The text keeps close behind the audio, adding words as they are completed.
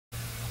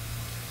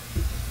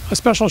a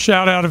special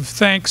shout out of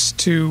thanks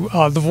to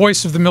the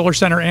voice of the Miller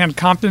Center, Ann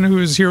Compton, who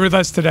is here with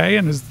us today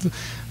and is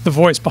the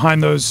voice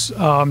behind those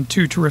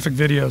two terrific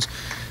videos.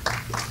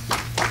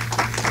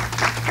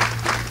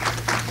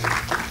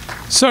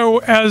 So,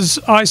 as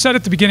I said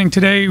at the beginning,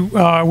 today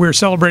we're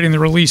celebrating the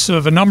release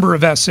of a number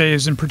of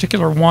essays, in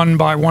particular one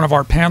by one of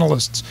our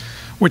panelists,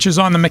 which is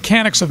on the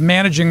mechanics of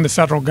managing the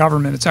federal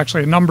government. It's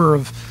actually a number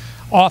of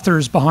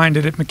authors behind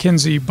it at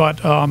McKinsey,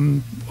 but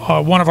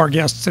one of our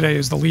guests today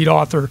is the lead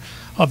author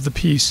of the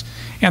piece.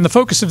 And the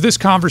focus of this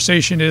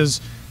conversation is,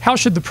 how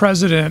should the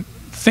president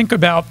think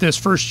about this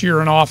first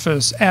year in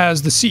office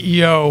as the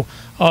CEO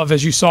of,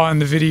 as you saw in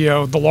the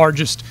video, the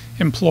largest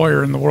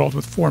employer in the world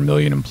with 4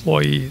 million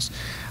employees?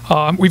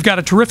 We've got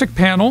a terrific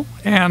panel,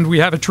 and we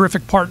have a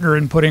terrific partner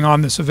in putting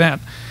on this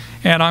event.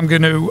 And I'm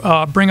going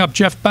to bring up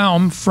Jeff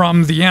Baum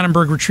from the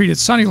Annenberg Retreat at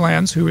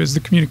Sunnylands, who is the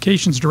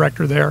communications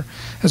director there,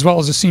 as well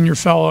as a senior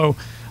fellow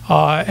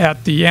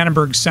at the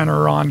Annenberg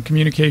Center on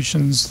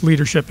Communications,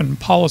 Leadership, and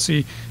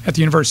Policy at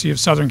the University of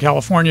Southern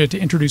California, to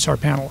introduce our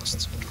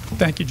panelists.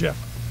 Thank you, Jeff.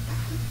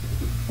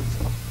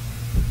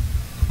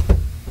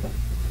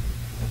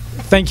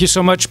 Thank you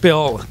so much,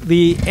 Bill.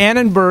 The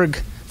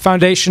Annenberg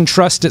Foundation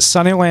Trust at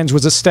Sunnylands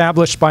was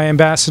established by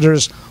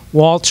Ambassadors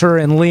Walter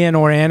and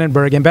Leonore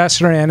Annenberg.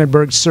 Ambassador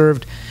Annenberg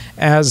served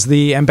as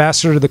the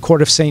ambassador to the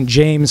Court of St.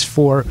 James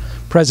for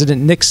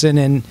President Nixon,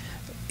 and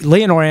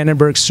Leonore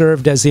Annenberg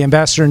served as the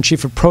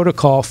ambassador-in-chief of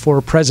protocol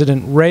for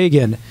President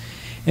Reagan.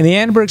 And the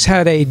Annenbergs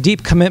had a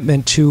deep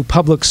commitment to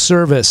public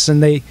service,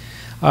 and they,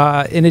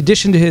 in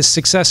addition to his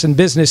success in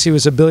business, he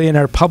was a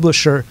billionaire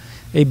publisher.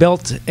 They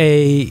built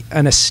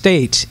an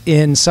estate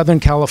in Southern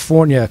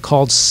California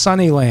called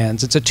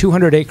Sunnylands. It's a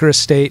 200-acre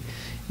estate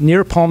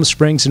near Palm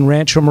Springs and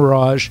Rancho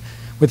Mirage,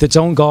 with its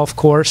own golf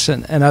course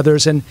and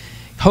others, and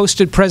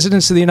hosted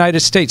presidents of the United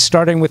States,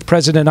 starting with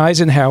President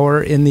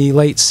Eisenhower in the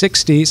late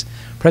 60s.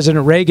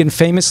 President Reagan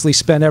famously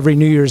spent every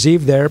New Year's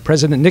Eve there.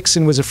 President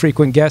Nixon was a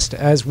frequent guest,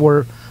 as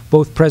were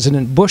both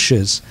President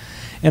Bush's.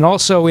 And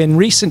also in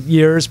recent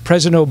years,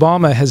 President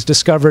Obama has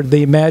discovered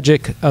the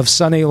magic of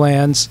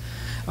Sunnylands.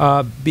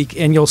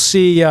 And you'll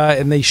see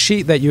in the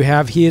sheet that you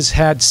have, he has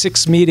had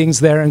 6 meetings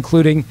there,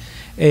 including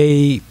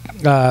 3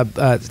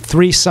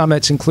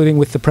 summits, including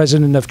with the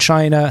President of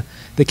China,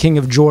 the King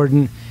of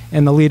Jordan,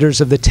 and the leaders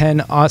of the 10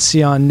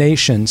 ASEAN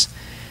nations.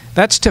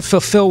 That's to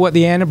fulfill what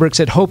the Annenbergs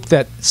had hoped,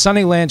 that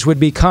Sunnylands would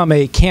become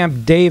a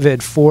Camp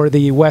David for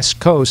the West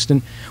Coast.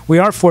 And we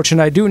are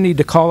fortunate. I do need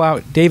to call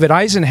out David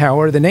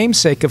Eisenhower, the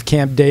namesake of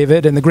Camp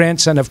David and the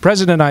grandson of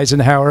President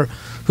Eisenhower,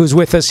 who's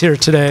with us here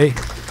today,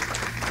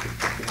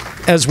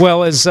 as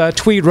well as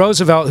Tweed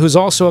Roosevelt, who's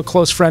also a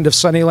close friend of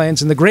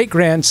Sunnylands, and the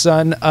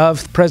great-grandson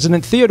of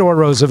President Theodore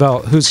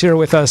Roosevelt, who's here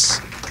with us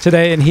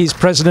today, and he's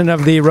president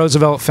of the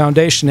Roosevelt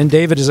Foundation. And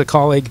David is a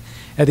colleague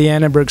at the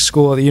Annenberg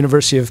School at the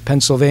University of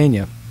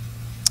Pennsylvania.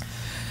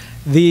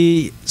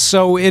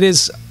 So it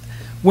is,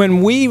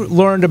 when we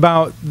learned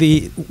about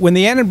when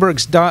the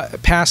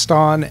Annenbergs passed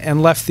on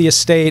and left the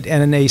estate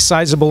and a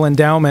sizable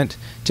endowment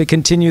to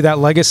continue that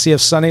legacy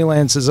of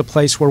Sunnylands as a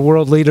place where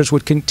world leaders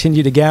would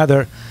continue to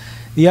gather,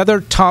 the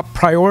other top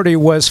priority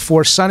was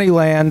for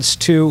Sunnylands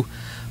to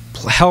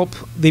help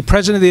the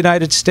President of the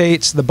United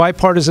States, the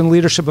bipartisan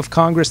leadership of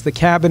Congress, the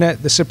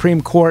Cabinet, the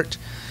Supreme Court,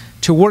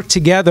 to work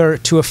together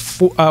to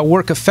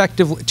work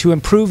effectively to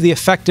improve the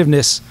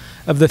effectiveness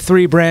of the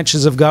 3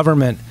 branches of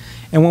government.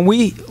 And when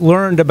we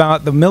learned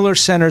about the Miller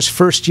Center's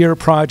first-year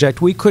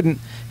project, we couldn't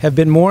have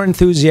been more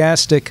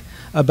enthusiastic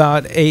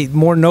about a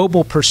more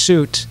noble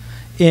pursuit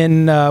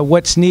in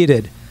what's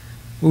needed.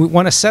 We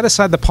want to set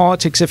aside the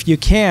politics if you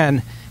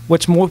can.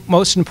 What's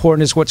most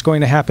important is what's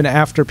going to happen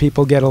after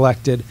people get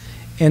elected.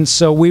 And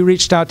so we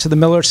reached out to the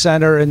Miller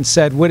Center and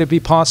said, would it be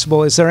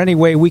possible, is there any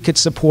way we could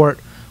support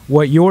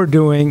what you're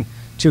doing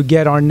to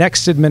get our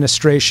next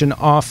administration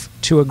off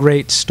to a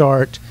great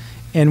start?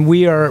 And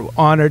we are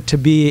honored to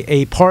be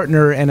a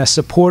partner and a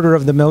supporter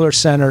of the Miller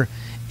Center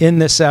in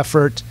this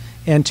effort,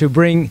 and to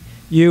bring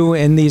you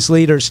and these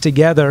leaders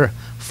together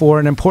for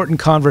an important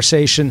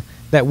conversation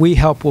that we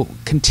hope will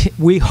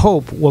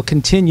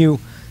continue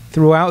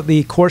throughout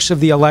the course of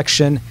the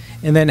election,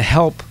 and then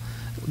help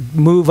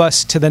move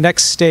us to the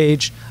next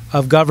stage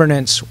of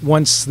governance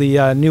once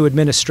the new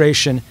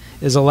administration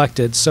is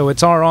elected. So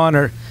it's our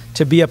honor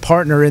to be a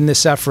partner in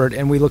this effort,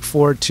 and we look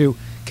forward to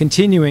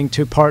continuing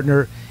to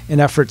partner in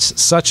efforts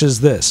such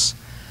as this.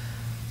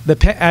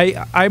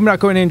 I'm not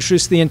going to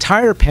introduce the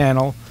entire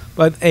panel,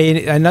 but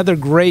another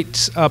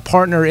great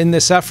partner in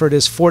this effort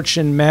is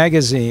Fortune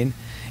magazine.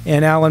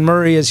 And Alan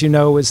Murray, as you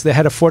know, is the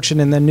head of Fortune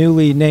and the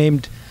newly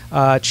named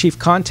Chief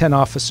Content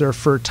Officer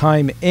for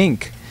Time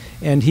Inc.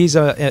 And he's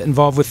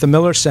involved with the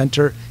Miller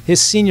Center.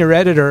 His senior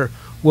editor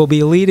will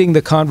be leading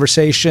the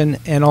conversation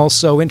and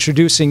also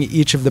introducing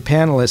each of the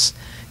panelists.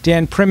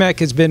 Dan Primack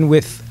has been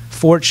with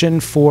Fortune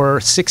for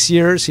 6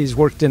 years. He's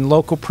worked in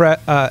local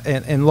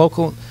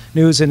local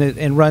news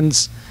and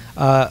runs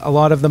a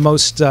lot of the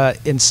most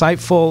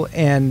insightful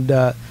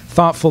and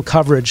thoughtful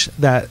coverage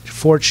that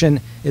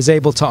Fortune is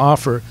able to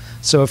offer.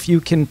 So if you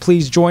can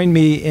please join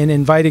me in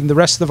inviting the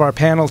rest of our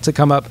panel to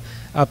come up,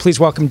 please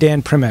welcome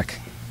Dan Primek.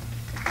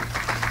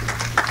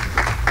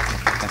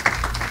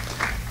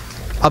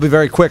 I'll be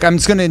very quick. I'm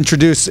just going to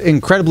introduce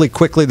incredibly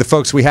quickly the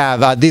folks we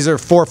have. These are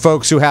 4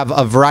 folks who have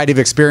a variety of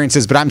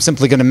experiences, but I'm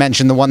simply going to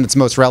mention the one that's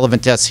most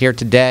relevant to us here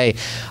today.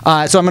 So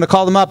I'm going to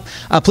call them up.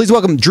 Please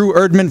welcome Drew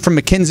Erdman from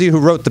McKinsey, who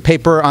wrote the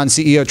paper on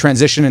CEO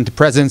transition into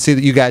presidency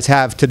that you guys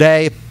have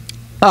today.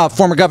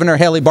 Former Governor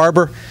Haley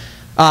Barbour,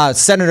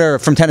 Senator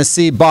from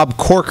Tennessee Bob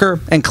Corker,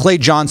 and Clay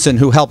Johnson,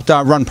 who helped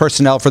run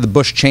personnel for the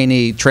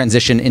Bush-Cheney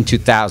transition in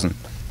 2000.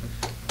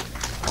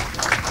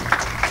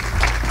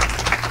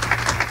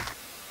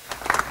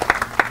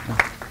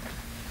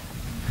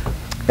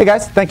 Hey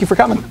guys, thank you for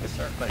coming. Yes,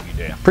 sir. Thank you,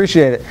 Dan.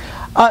 Appreciate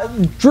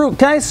it. Drew,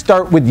 can I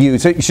start with you?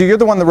 So you're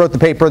the one that wrote the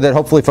paper that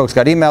hopefully folks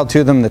got emailed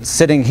to them, that's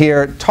sitting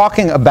here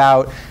talking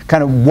about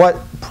kind of what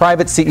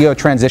private CEO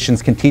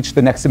transitions can teach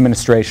the next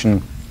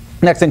administration,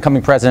 next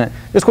incoming president.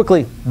 Just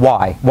quickly,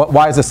 why?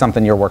 Why is this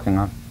something you're working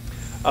on?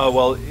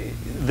 Well,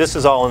 this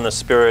is all in the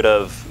spirit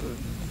of,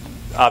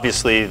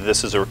 obviously,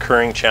 this is a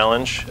recurring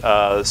challenge.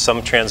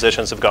 Some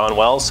transitions have gone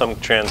well, some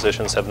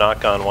transitions have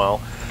not gone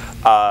well.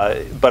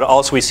 But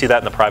also we see that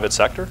in the private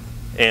sector,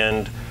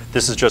 and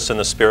this is just in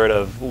the spirit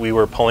of we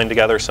were pulling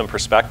together some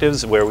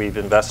perspectives where we've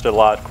invested a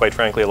lot, quite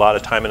frankly, a lot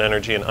of time and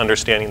energy in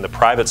understanding the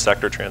private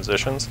sector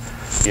transitions.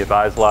 We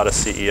advise a lot of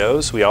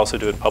CEOs. We also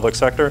do it in public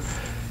sector.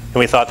 And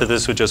we thought that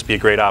this would just be a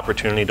great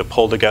opportunity to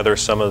pull together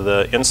some of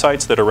the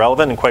insights that are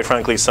relevant, and quite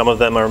frankly, some of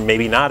them are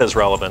maybe not as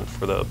relevant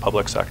for the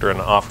public sector, and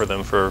offer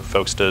them for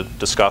folks to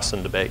discuss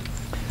and debate.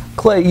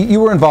 Clay, you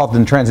were involved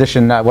in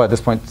transition, what, at this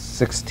point,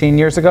 16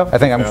 years ago? I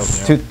think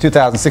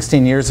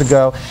 2016 years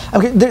ago.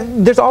 Okay,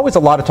 there's always a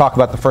lot of talk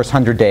about the first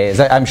 100 days.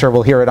 I'm sure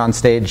we'll hear it on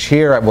stage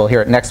here. We'll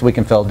hear it next week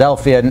in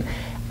Philadelphia. And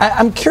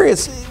I'm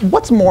curious,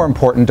 what's more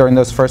important during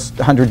those first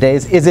 100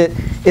 days? Is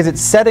it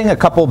setting a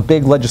couple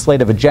big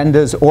legislative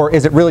agendas, or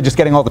is it really just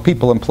getting all the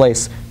people in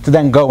place to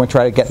then go and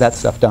try to get that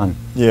stuff done?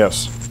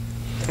 Yes.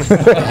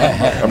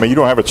 I mean, you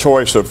don't have a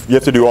choice of, you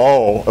have to do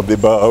all of the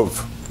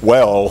above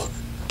well.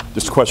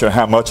 Just a question of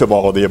how much of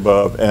all of the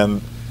above.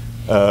 And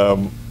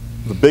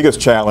the biggest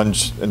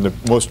challenge and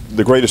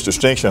the greatest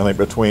distinction, I think,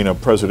 between a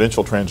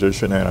presidential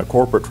transition and a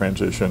corporate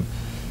transition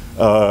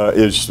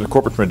is the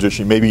corporate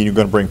transition. Maybe you're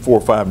going to bring 4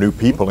 or 5 new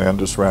people in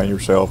to surround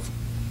yourself,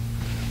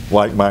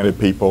 like-minded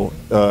people.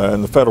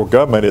 In the federal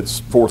government, it's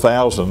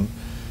 4,000.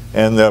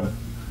 And the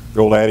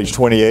old adage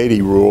 20-80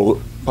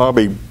 rule,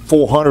 probably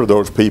 400 of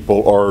those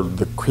people are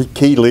the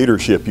key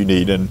leadership you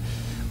need. And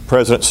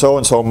President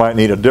so-and-so might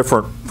need a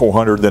different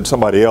 400 than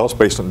somebody else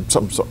based on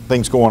some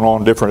things going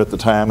on different at the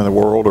time in the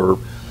world or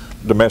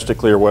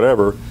domestically or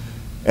whatever.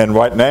 And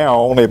right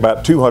now, only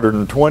about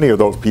 220 of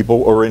those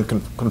people are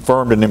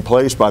confirmed and in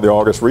place by the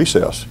August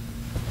recess.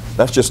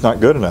 That's just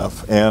not good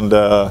enough. And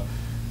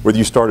whether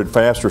you started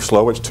fast or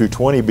slow, it's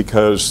 220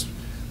 because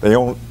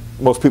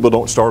most people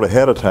don't start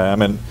ahead of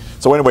time. And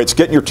so anyway, it's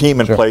getting your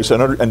team in place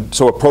and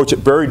so approach it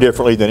very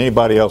differently than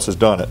anybody else has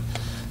done it.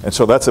 And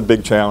so that's a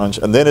big challenge.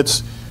 And then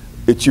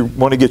you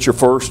want to get your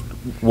first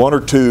 1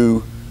 or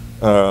 2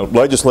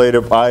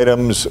 legislative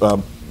items,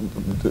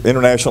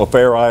 international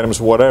affair items,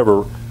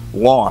 whatever,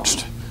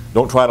 launched.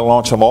 Don't try to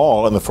launch them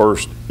all in the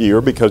first year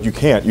because you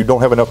can't. You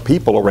don't have enough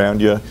people around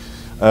you,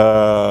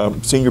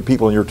 senior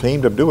people in your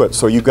team to do it.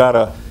 So you've got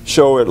to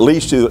show at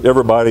least to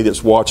everybody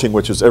that's watching,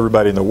 which is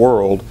everybody in the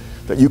world,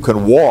 that you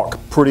can walk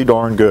pretty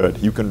darn good.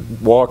 You can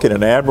walk in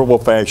an admirable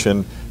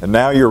fashion, and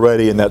now you're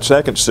ready in that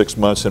second 6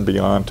 months and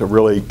beyond to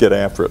really get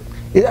after it.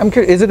 I'm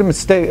curious, is it a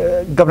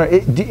mistake, Governor,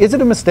 is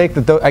it a mistake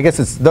that, I guess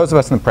it's those of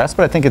us in the press,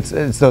 but I think it's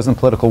those in the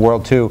political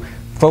world too,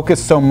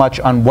 focus so much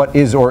on what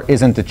is or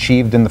isn't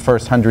achieved in the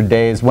first 100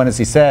 days, when, as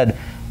he said,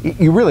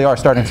 you really are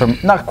starting from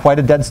not quite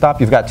a dead stop.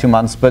 You've got 2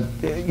 months, but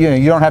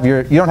you don't have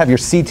your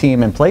C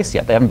team in place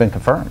yet. They haven't been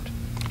confirmed.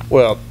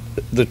 Well,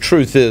 the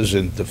truth is,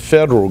 in the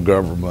federal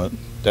government,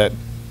 that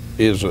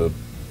is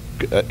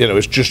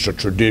it's just a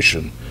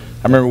tradition.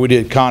 I remember we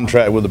did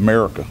Contract with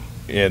America,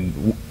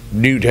 and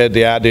Newt had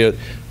the idea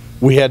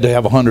we had to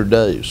have 100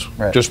 days,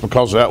 just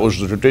because that was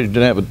the tradition.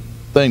 Didn't have a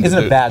thing. Isn't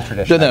it a bad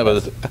tradition?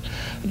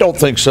 I don't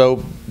think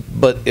so.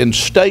 But in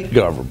state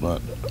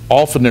government,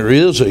 often there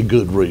is a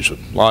good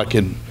reason. Like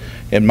in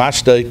my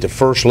state, the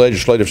first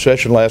legislative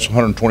session lasts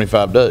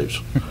 125 days.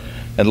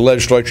 And the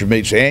legislature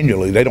meets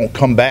annually. They don't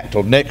come back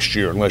till next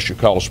year unless you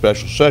call a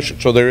special session.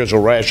 So there is a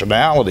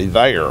rationality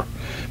there.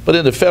 But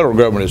in the federal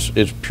government,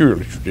 it's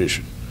purely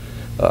tradition.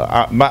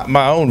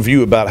 My own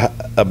view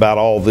about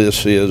all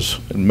this is,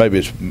 and maybe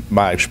it's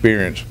my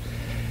experience,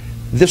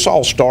 this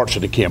all starts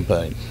at a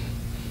campaign.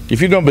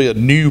 If you're going to be a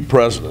new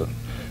president,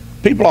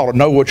 people ought to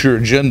know what your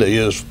agenda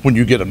is when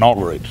you get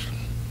inaugurated.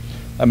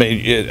 I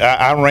mean,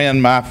 I ran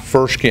my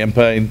first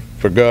campaign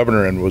for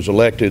governor and was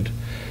elected.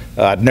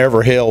 I'd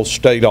never held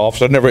state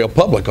office. I'd never held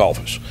public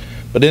office.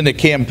 But in the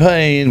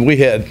campaign, we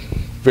had,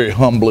 very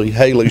humbly,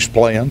 Haley's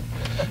plan.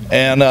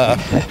 And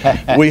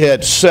we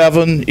had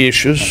 7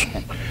 issues.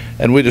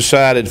 And we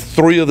decided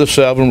 3 of the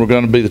 7 were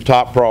going to be the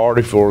top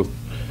priority for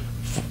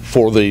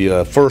for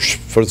the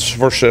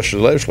first session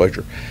of the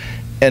legislature,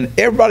 and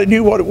everybody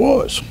knew what it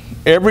was.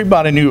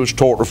 Everybody knew it was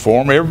tort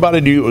reform.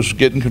 Everybody knew it was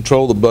getting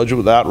control of the budget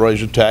without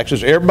raising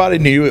taxes. Everybody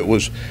knew it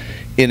was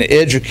in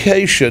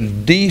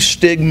education,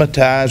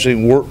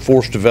 destigmatizing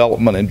workforce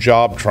development and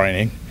job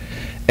training,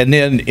 and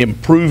then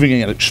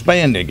improving and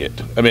expanding it.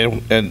 I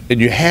mean, and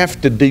you have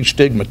to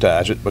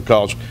destigmatize it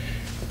because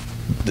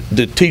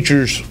the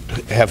teachers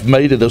have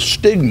made it a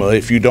stigma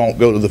if you don't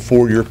go to the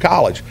four-year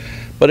college.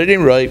 But at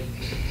any rate,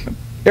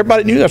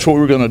 everybody knew that's what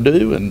we were going to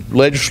do, and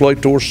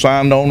legislators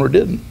signed on or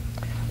didn't.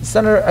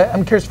 Senator,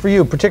 I'm curious for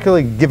you,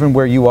 particularly given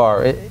where you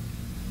are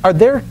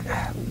there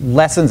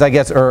lessons, I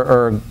guess,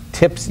 or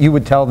tips you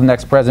would tell the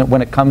next president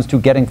when it comes to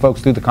getting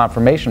folks through the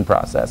confirmation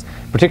process,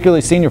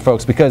 particularly senior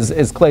folks? Because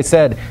as Clay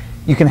said,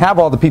 you can have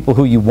all the people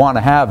who you want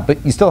to have, but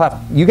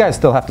you guys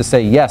still have to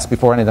say yes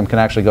before any of them can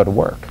actually go to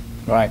work.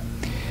 Right.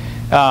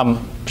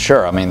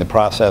 Sure. I mean, the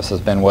process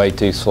has been way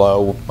too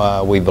slow.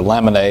 We've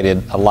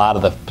eliminated a lot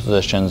of the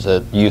positions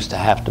that used to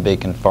have to be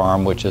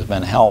confirmed, which has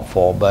been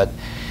helpful.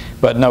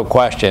 But no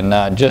question,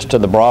 just to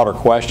the broader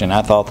question,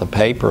 I thought the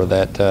paper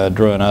that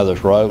Drew and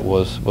others wrote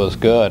was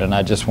good, and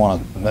I just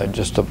want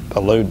to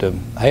allude to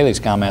Haley's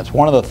comments.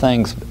 One of the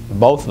things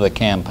both of the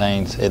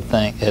campaigns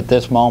at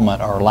this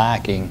moment are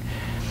lacking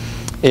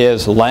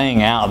is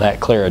laying out that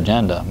clear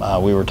agenda.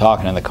 We were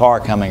talking in the car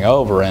coming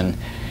over, and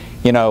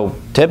you know,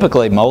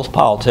 typically most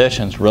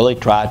politicians really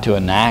try to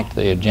enact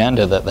the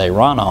agenda that they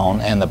run on,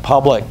 and the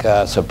public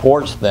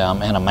supports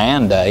them in a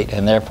mandate,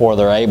 and therefore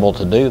they're able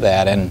to do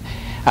that. And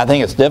I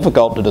think it's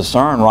difficult to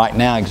discern right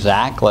now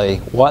exactly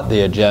what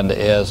the agenda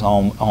is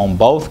on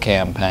both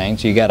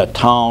campaigns. You got a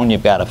tone,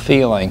 you've got a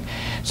feeling.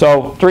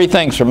 So three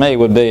things for me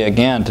would be,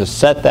 again, to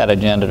set that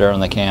agenda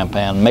during the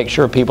campaign, make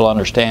sure people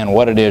understand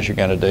what it is you're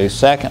going to do.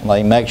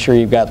 Secondly, make sure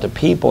you've got the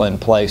people in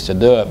place to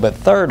do it. But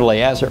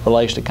thirdly, as it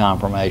relates to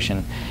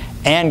confirmation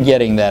and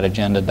getting that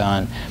agenda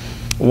done,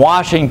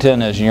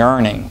 Washington is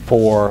yearning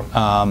for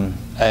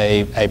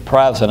a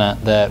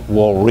president that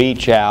will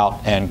reach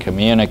out and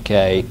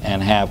communicate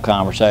and have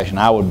conversation.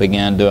 I would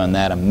begin doing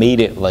that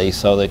immediately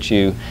so that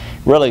you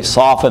really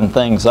soften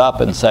things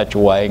up in such a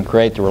way and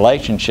create the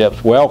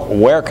relationships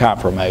where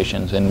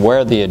confirmations and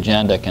where the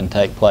agenda can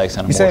take place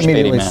in a more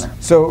speedy manner.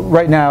 So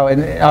right now,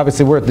 and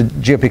obviously we're at the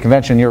GOP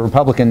convention, you're a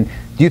Republican,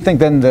 do you think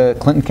then the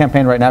Clinton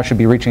campaign right now should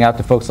be reaching out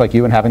to folks like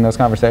you and having those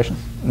conversations?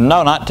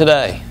 No, not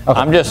today. Okay.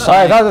 I'm just All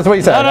saying. right, that's what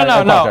you said.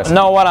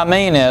 No, what I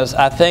mean is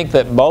I think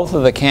that both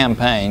of the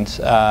campaigns,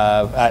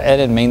 I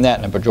didn't mean that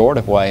in a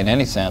pejorative way in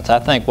any sense. I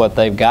think what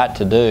they've got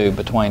to do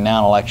between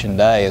now and Election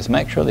Day is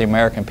make sure the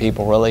American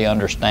people really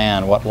understand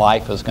what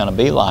life is going to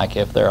be like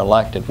if they're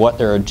elected, what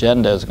their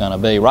agenda is going to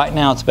be. Right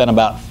now it's been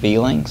about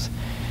feelings.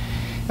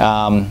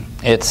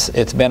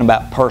 It's been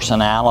about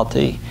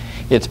personality.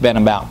 It's been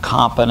about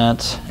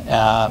competence.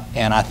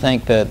 And I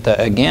think that,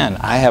 again,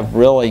 I have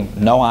really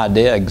no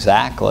idea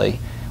exactly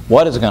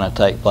what is going to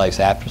take place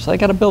after. So they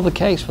got to build a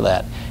case for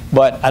that.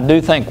 But I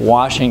do think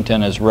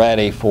Washington is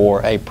ready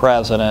for a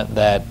president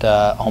that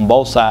on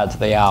both sides of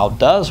the aisle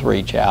does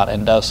reach out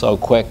and does so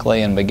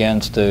quickly and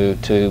begins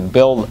to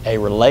build a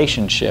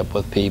relationship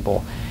with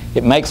people.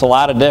 It makes a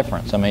lot of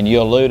difference. I mean,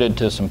 you alluded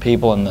to some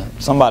people,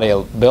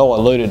 Bill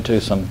alluded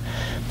to some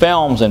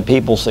films and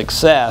people's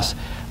success.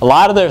 A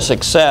lot of their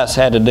success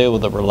had to do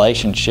with the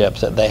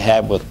relationships that they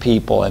had with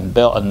people,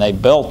 and they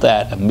built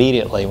that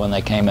immediately when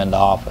they came into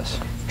office.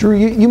 Drew,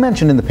 you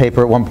mentioned in the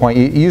paper at one point,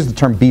 you used the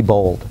term be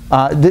bold.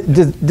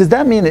 Does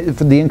that mean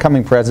for the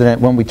incoming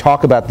president, when we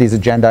talk about these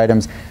agenda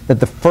items, that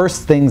the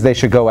first things they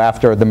should go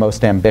after are the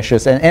most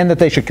ambitious, and that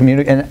they should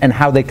communicate, and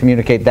how they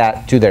communicate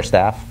that to their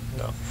staff?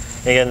 No.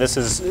 Again, this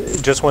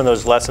is just one of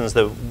those lessons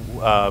that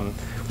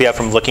we have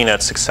from looking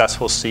at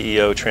successful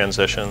CEO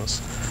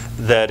transitions,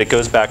 that it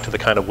goes back to the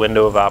kind of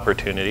window of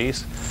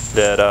opportunities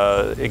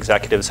that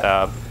executives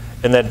have.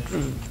 And that,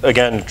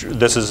 again,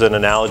 this is an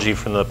analogy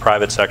from the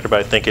private sector,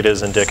 but I think it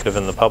is indicative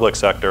in the public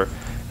sector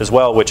as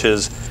well, which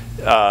is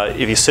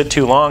if you sit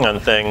too long on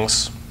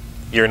things,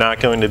 you're not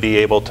going to be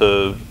able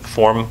to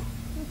form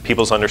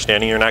people's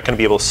understanding. You're not going to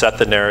be able to set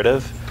the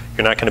narrative.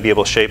 You're not going to be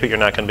able to shape it. You're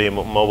not going to be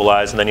able to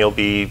mobilize, and then you'll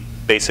be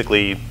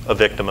basically a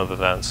victim of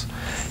events.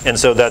 And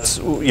so that's,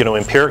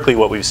 empirically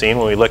what we've seen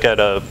when we look at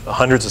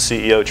hundreds of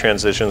CEO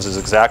transitions is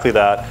exactly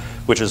that,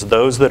 which is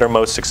those that are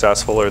most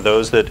successful are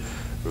those that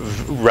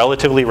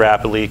relatively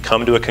rapidly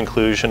come to a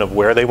conclusion of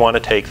where they want to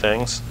take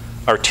things,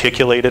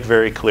 articulate it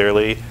very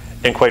clearly,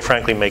 and quite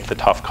frankly make the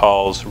tough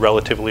calls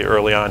relatively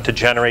early on to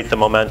generate the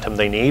momentum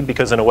they need.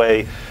 Because in a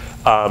way,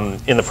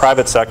 in the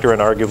private sector,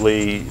 and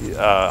arguably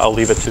I'll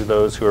leave it to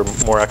those who are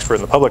more expert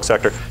in the public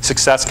sector,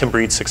 success can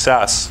breed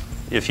success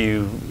if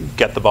you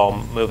get the ball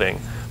moving.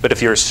 But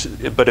if you're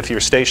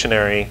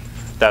stationary,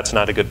 that's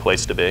not a good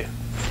place to be.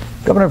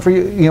 Governor, for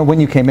you, when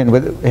you came in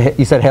with,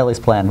 you said Haley's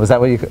plan. Was that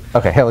what you?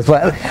 Okay, Haley's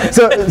plan.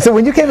 So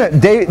when you came in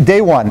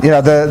day one,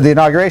 the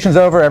inauguration's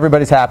over,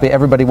 everybody's happy,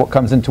 everybody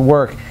comes into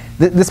work.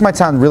 This might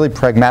sound really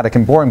pragmatic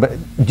and boring, but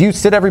do you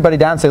sit everybody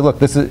down and say, look,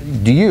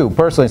 do you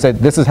personally say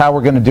this is how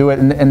we're going to do it,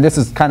 and this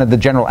is kind of the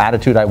general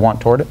attitude I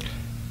want toward it?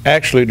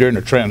 Actually, during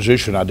the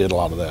transition, I did a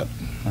lot of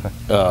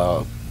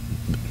that.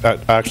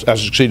 I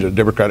succeeded a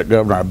Democratic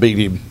governor. I beat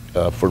him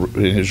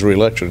in his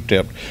reelection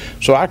attempt.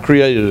 So I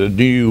created a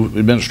new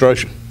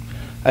administration.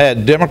 I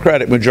had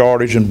Democratic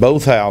majorities in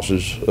both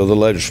houses of the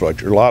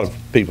legislature. A lot of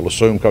people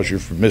assume because you're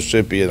from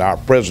Mississippi and our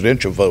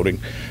presidential voting,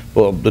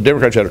 well, the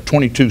Democrats had a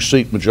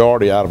 22-seat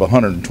majority out of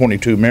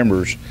 122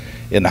 members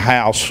in the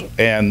House,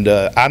 and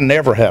I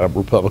never had a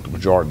Republican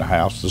majority in the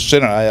House. The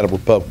Senate, I had a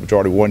Republican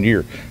majority 1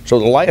 year. So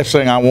the last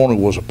thing I wanted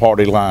was a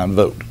party line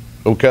vote,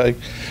 okay?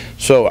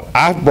 So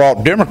I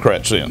brought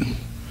Democrats in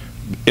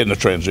the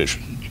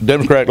transition.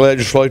 Democratic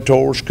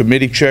legislators,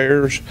 committee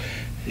chairs.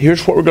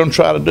 Here's what we're going to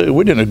try to do.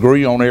 We didn't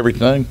agree on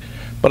everything,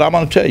 but I'm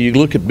going to tell you, you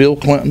look at Bill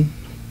Clinton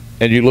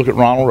and you look at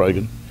Ronald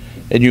Reagan,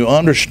 and you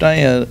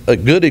understand a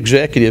good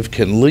executive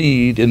can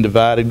lead in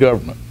divided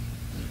government,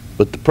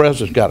 but the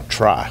president's got to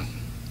try.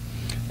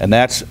 And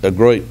that's a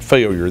great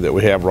failure that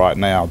we have right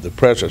now. The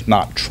president's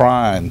not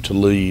trying to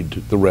lead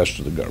the rest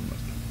of the government.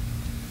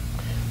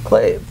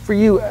 Clay, for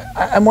you,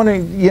 I'm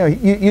wondering,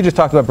 you just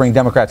talked about bringing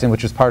Democrats in,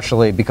 which was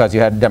partially because you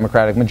had a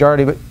Democratic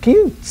majority, but can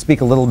you speak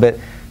a little bit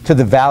to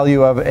the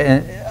value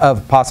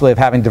of possibly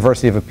having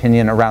diversity of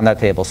opinion around that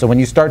table? So when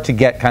you start to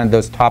get kind of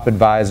those top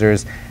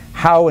advisors,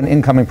 how an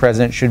incoming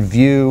president should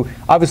view,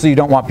 obviously you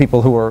don't want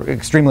people who are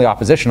extremely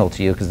oppositional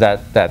to you because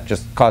that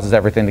just causes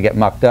everything to get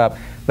mucked up.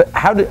 But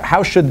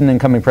how should an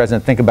incoming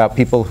president think about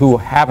people who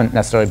haven't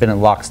necessarily been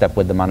in lockstep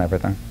with them on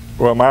everything?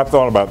 Well, my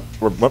thought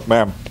about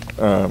my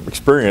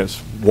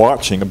experience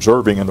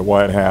observing in the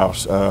White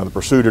House the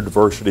pursuit of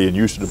diversity and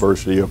use of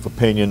diversity of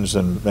opinions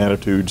and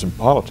attitudes in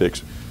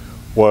politics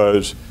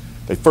was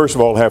they first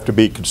of all have to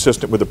be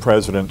consistent with the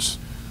president's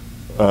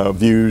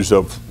views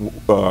with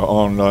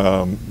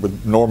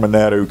Norman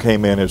Natta, who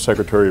came in as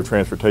Secretary of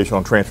Transportation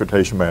on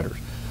transportation matters,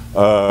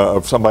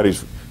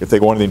 if they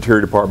go into the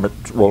Interior Department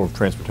role of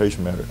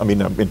transportation matters,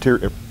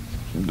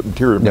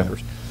 interior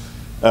matters.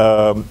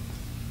 The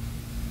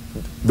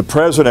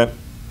president,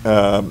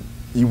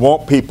 you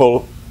want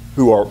people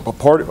who are a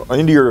part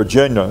into your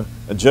agenda,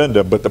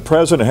 but the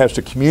president has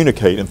to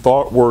communicate in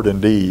thought, word,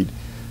 and deed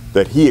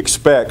that he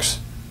expects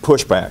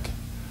pushback.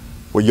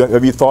 Well,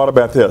 have you thought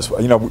about this?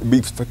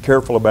 Be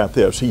careful about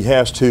this. He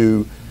has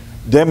to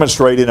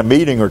demonstrate in a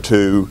meeting or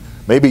two,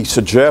 maybe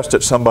suggest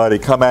that somebody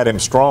come at him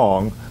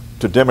strong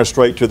to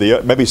demonstrate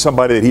to maybe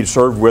somebody that he'd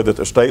served with at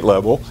the state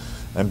level,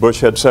 and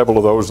Bush had several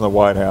of those in the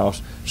White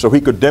House, so he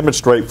could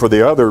demonstrate for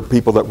the other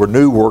people that were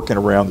new working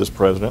around this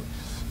president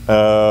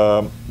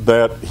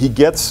that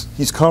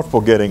he's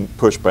comfortable getting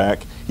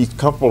pushback, he's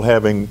comfortable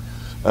having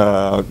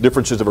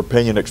differences of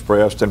opinion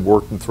expressed and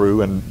working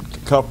through, and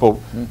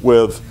comfortable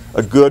with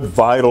a good,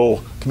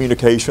 vital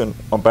communication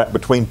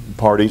between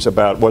parties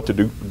about what to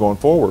do going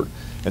forward.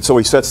 And so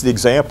he sets the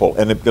example,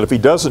 and if he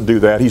doesn't do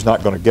that, he's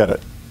not going to get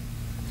it.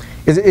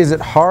 Is it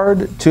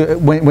hard to,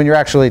 when you're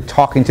actually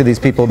talking to these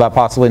people about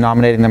possibly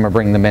nominating them or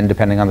bringing them in,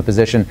 depending on the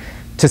position,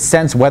 to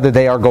sense whether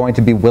they are going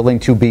to be willing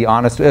to be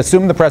honest?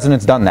 Assume the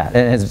president's done that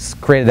and has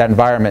created that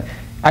environment.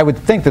 I would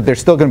think that there's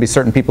still going to be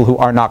certain people who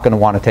are not going to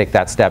want to take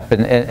that step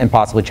and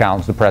possibly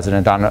challenge the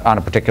president on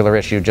a particular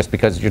issue just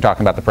because you're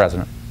talking about the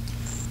president.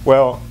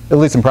 Well, at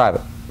least in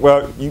private.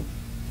 Well,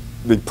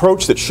 the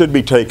approach that should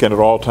be taken at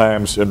all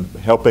times in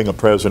helping a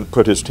president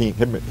put his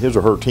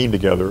or her team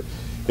together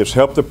is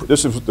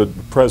this is the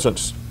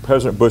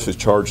President Bush's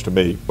charge to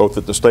me, both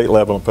at the state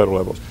level and federal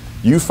levels.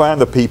 You find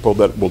the people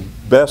that will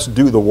best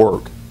do the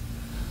work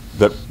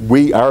that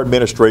our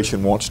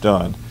administration wants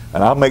done,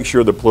 and I'll make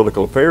sure the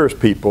political affairs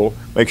people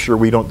make sure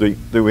we don't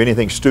do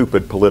anything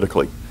stupid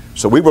politically.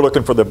 So we were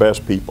looking for the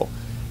best people,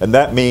 and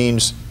that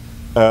means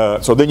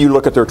so then you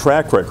look at their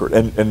track record,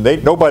 and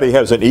nobody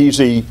has an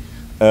easy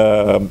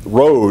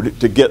road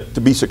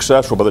to be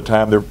successful by the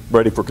time they're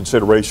ready for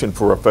consideration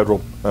for a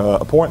federal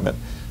appointment.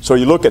 So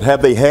you look at,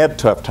 have they had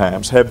tough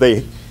times? Were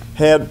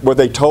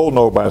they told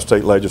no by a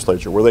state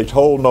legislature? Were they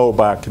told no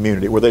by a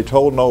community? Were they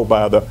told no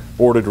by the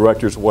board of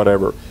directors,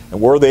 whatever?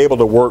 And were they able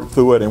to work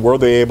through it? And were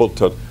they able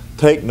to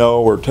take no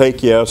or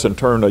take yes and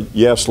turn a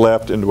yes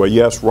left into a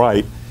yes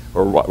right,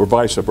 or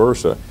vice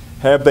versa?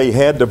 Have they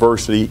had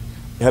diversity?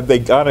 Have they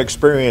got an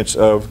experience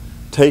of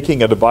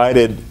taking a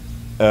divided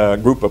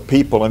group of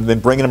people and then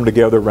bringing them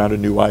together around a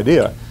new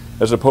idea,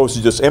 as opposed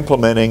to just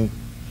implementing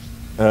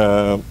in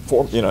a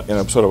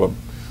sort of a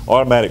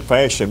automatic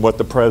fashion what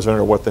the president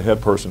or what the head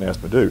person has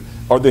to do?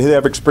 Or do they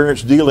have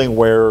experience dealing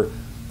where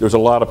there's a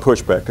lot of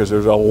pushback? Because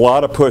there's a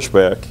lot of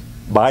pushback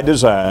by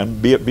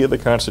design, be it via the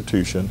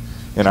Constitution,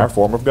 in our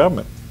form of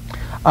government.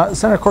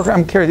 Senator Corker,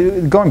 I'm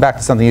curious, going back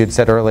to something you'd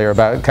said earlier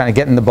about kind of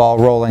getting the ball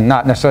rolling,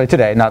 not necessarily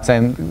today, not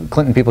saying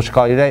Clinton people should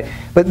call you today,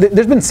 but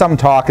there's been some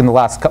talk in the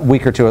last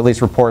week or two, at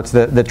least reports,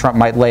 that Trump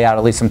might lay out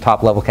at least some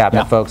top-level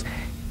cabinet folks.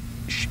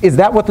 Is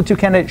that what the two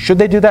candidates, should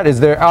they do that? Is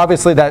there,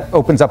 obviously that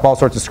opens up all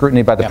sorts of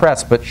scrutiny by the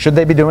press, but should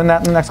they be doing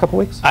that in the next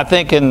couple of weeks? I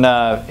think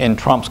in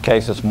Trump's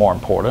case it's more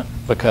important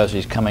because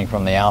he's coming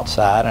from the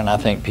outside, and I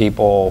think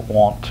people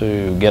want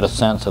to get a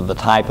sense of the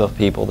type of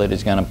people that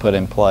he's going to put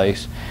in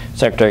place.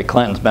 Secretary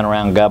Clinton's been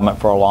around government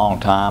for a long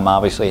time,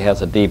 obviously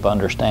has a deep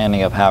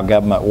understanding of how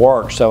government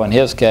works, so in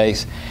his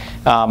case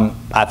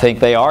I think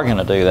they are going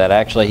to do that.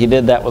 Actually, he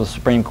did that with the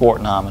Supreme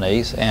Court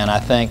nominees, and I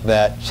think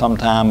that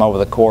sometime over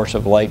the course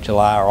of late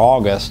July or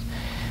August,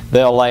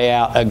 they'll lay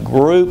out a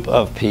group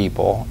of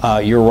people.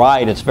 You're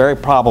right, it's very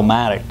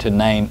problematic to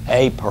name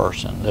a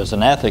person. There's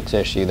an ethics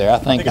issue there. I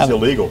think it's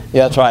illegal.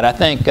 Yeah, that's right. I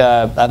think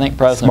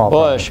President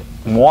Bush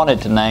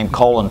wanted to name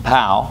Colin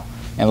Powell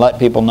and let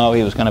people know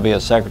he was going to be a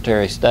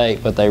Secretary of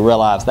State, but they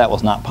realized that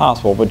was not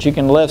possible. But you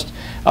can list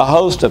a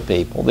host of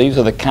people. These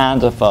are the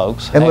kinds of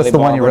folks. And list the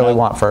one you really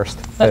want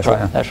first. That's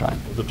right. That's right.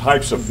 The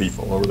types of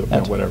people, or the,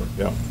 whatever.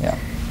 Yeah.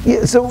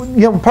 Yeah, so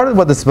part of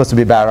what this is supposed to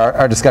be about,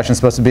 our discussion is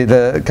supposed to be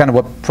the kind of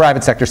what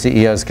private sector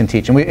CEOs can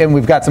teach, and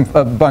we've got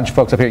a bunch of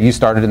folks up here. You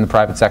started in the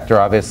private sector,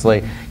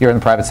 obviously. You're in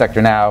the private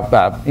sector now.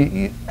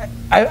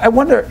 I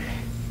wonder.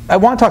 I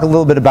want to talk a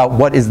little bit about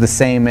what is the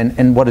same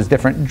and what is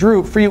different.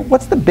 Drew, for you,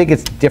 what's the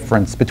biggest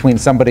difference between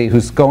somebody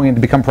who's going to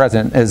become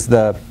president, as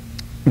the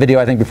video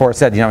I think before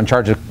said, in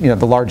charge of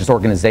the largest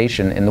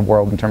organization in the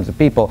world in terms of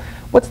people?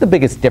 What's the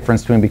biggest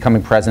difference between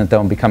becoming president, though,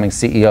 and becoming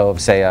CEO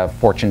of, say, a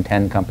Fortune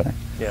 10 company?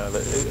 Yeah,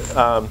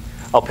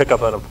 I'll pick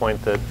up on a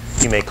point that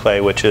you make, Clay,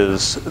 which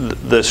is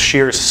the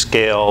sheer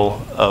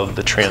scale of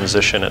the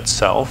transition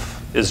itself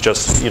is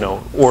just,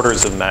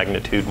 orders of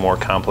magnitude more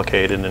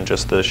complicated than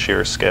just the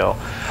sheer scale.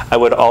 I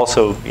would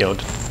also,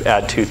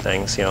 add two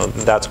things.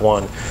 That's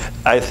one.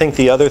 I think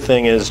the other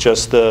thing is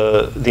just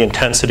the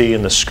intensity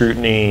and the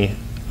scrutiny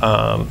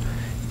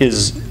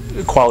is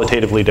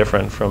qualitatively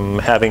different from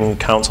having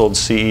counseled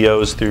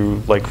CEOs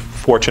through like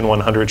Fortune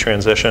 100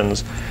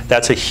 transitions.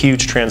 That's a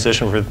huge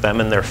transition for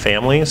them and their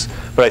families.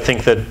 But I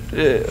think that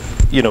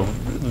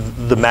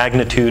the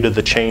magnitude of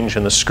the change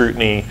and the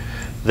scrutiny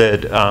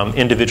that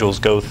individuals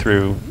go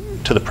through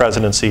to the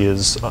presidency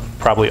is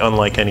probably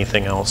unlike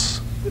anything else,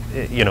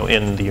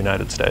 in the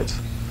United States.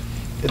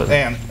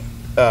 And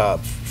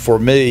for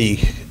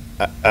me,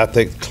 I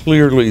think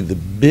clearly the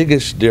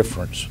biggest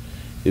difference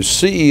is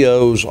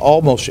CEOs,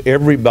 almost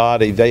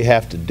everybody they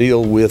have to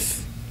deal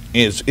with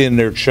is in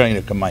their chain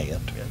of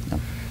command. Yeah.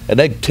 And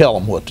they tell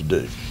them what to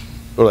do,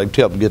 or they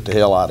tell them to get the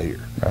hell out of here.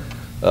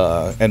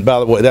 Right. And by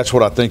the way, that's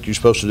what I think you're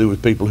supposed to do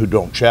with people who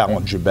don't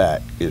challenge you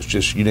back. It's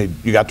just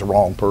you got the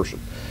wrong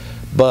person.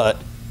 But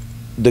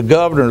the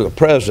governor or the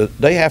president,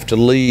 they have to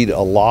lead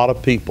a lot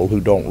of people who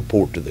don't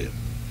report to them,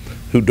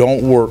 who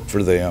don't work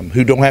for them,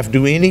 who don't have to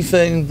do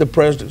anything the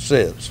president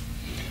says.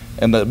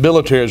 And the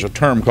military has a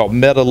term called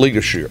meta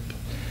leadership.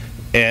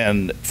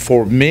 And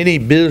for many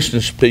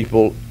business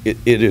people, it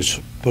is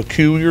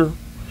peculiar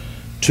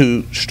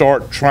to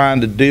start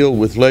trying to deal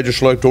with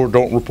legislators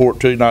don't report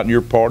to you, not in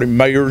your party,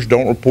 mayors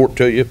don't report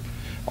to you,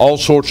 all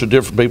sorts of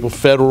different people,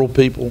 federal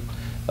people,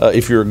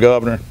 if you're a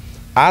governor.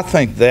 I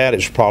think that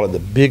is probably the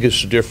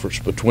biggest difference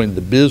between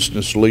the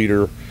business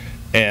leader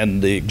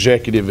and the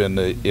executive in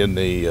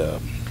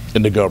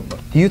the government.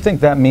 Do you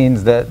think that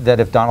means that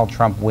if Donald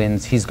Trump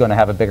wins, he's going to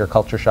have a bigger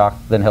culture shock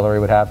than Hillary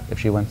would have if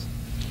she wins?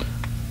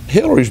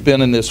 Hillary's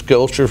been in this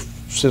culture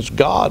since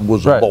God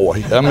was a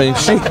boy. I mean,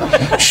 she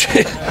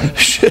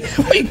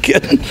we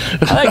kidding?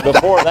 I think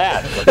before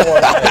that.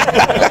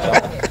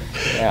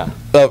 Yeah.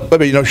 I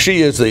mean,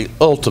 she is the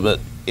ultimate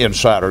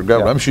insider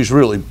government. Yeah. I mean, she's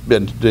really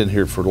been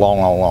here for a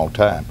long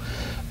time.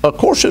 Of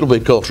course, it'll be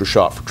a culture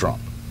shock for Trump.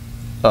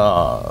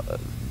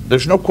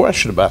 There's no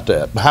question about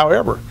that.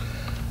 However,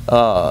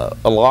 a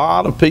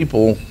lot of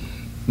people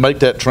make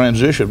that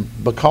transition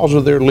because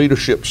of their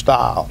leadership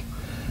style.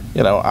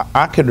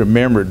 I can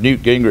remember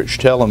Newt Gingrich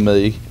telling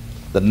me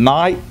the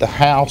night the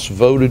House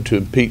voted to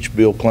impeach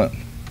Bill Clinton,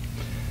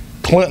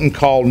 Clinton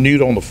called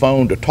Newt on the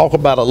phone to talk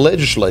about a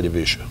legislative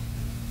issue.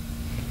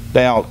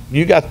 Now,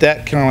 you got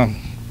that kind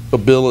of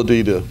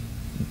ability to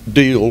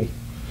deal.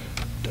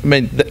 I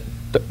mean,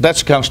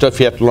 that's the kind of stuff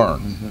you have to learn.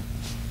 Mm-hmm.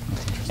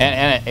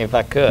 And if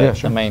I could, yeah,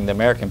 sure. I mean, the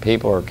American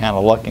people are kind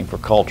of looking for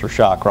culture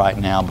shock right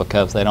now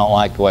because they don't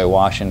like the way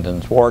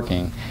Washington's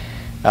working.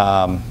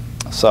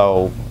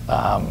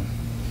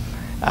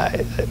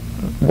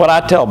 What I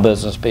tell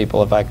business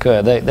people, if I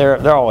could,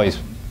 they're always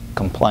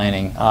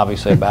complaining,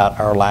 obviously, about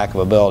our lack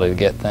of ability to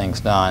get things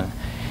done.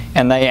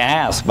 And they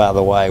ask, by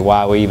the way,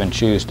 why we even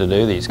choose to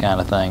do these kind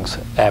of things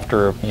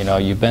after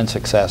you've been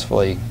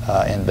successfully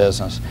in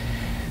business.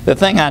 The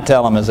thing I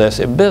tell them is this: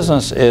 if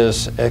business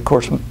is, of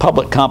course,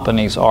 public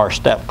companies are a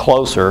step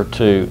closer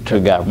to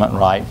government,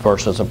 right,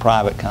 versus a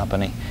private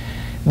company.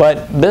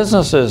 But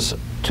business is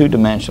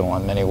two-dimensional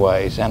in many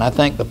ways, and I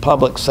think the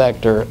public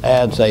sector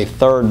adds a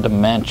third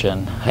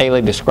dimension.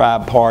 Haley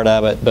described part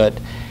of it, but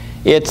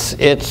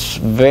it's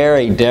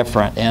very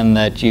different in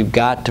that you've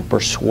got to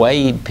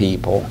persuade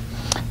people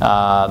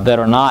that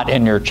are not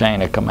in your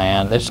chain of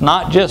command. It's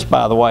not just,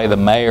 by the way, the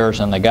mayors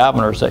and the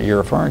governors that you're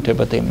referring to,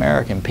 but the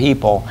American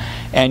people,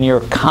 and you're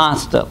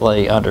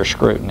constantly under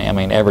scrutiny. I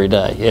mean, every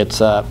day. It's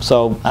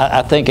so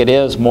I think it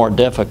is more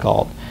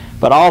difficult,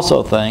 but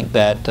also think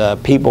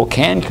that people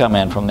can come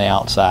in from the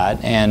outside,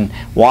 and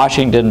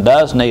Washington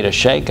does need a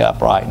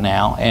shakeup right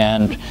now.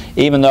 And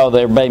even though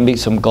there may be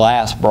some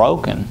glass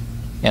broken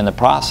in the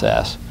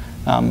process,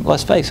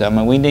 let's face it. I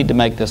mean, we need to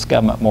make this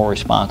government more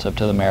responsive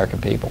to the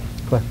American people.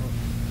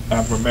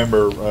 I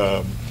remember,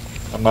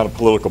 I'm not a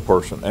political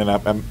person, and I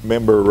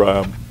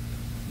remember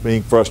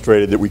being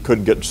frustrated that we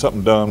couldn't get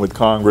something done with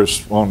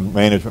Congress on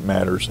management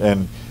matters.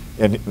 And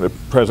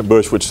President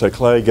Bush would say,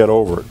 Clay, get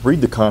over it. Read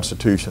the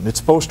Constitution. It's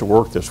supposed to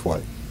work this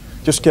way.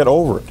 Just get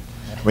over it.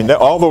 I mean,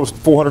 all those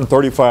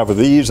 435 of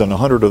these and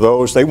 100 of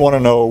those, they want to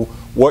know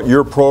what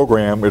your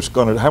program is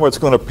going to, how it's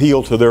going to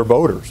appeal to their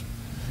voters.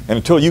 And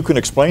until you can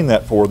explain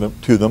that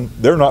to them,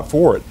 they're not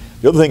for it.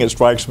 The other thing that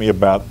strikes me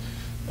about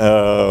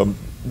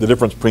the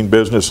difference between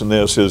business and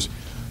this is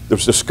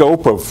there's the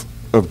scope of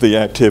the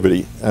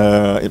activity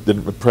that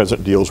the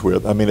president deals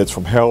with. I mean, it's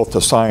from health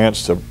to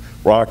science to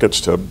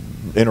rockets to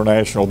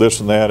international this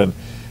and that,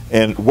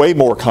 and way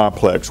more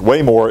complex,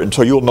 way more, and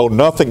so you'll know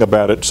nothing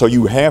about it. So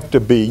you have to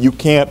be, you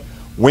can't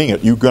wing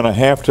it. You're going to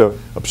have to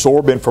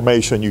absorb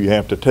information. You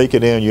have to take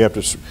it in. You have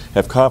to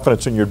have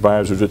confidence in your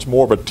advisors. It's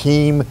more of a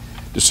team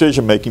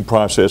decision-making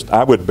process,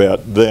 I would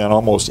bet, than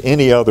almost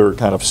any other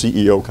kind of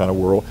CEO kind of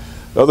world.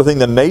 The other thing,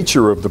 the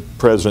nature of the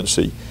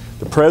presidency.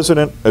 The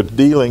president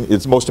dealing,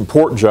 its most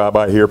important job,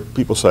 I hear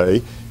people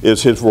say,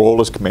 is his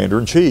role as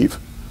commander-in-chief.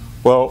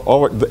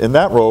 Well, in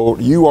that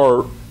role, you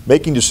are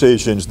making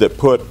decisions that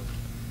put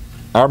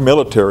our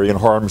military in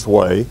harm's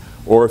way,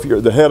 or if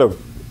you're the head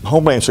of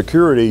Homeland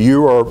Security,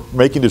 you are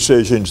making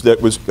decisions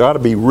that was got to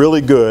be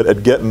really good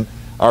at getting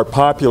our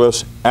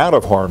populace out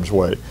of harm's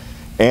way.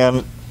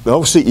 And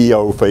no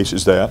CEO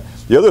faces that.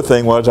 The other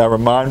thing was, I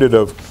reminded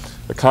of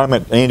a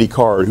comment Andy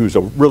Card, who's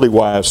a really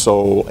wise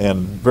soul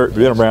and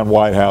been around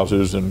White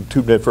Houses and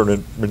 2 different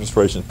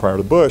administrations prior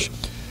to Bush.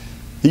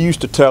 He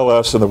used to tell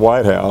us in the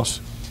White House,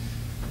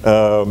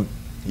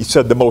 he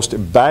said the most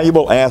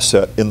valuable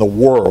asset in the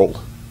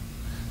world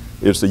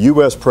is the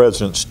U.S.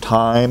 president's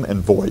time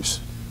and voice.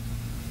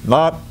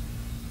 Not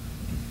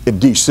in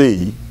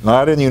D.C.,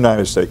 not in the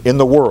United States, in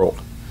the world.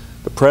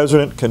 The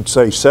president can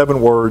say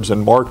 7 words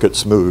and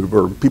markets move,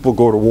 or people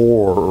go to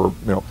war, or,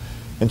 you know.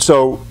 And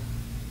so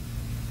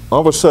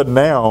all of a sudden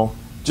now,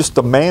 just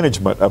the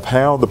management of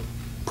how the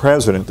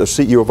president, the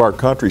CEO of our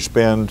country,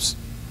 spends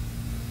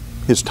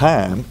his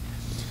time,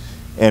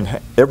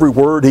 and every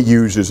word he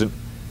uses, and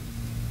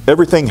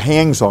everything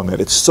hangs on that.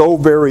 It's so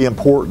very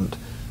important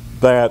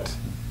that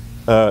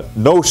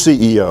no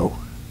CEO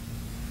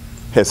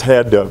has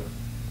had to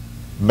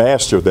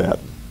master that,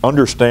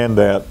 understand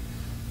that,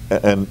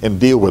 and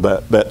deal with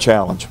that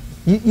challenge.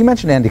 You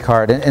mentioned Andy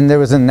Card, and there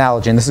was an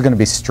analogy, and this is going to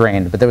be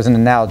strained, but there was an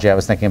analogy I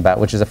was thinking about,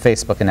 which is a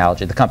Facebook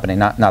analogy, the company,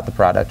 not the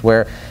product,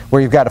 where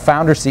you've got a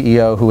founder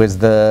CEO who is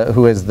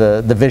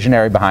the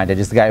visionary behind it.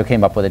 He's the guy who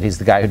came up with it. He's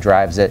the guy who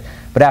drives it.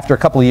 But after a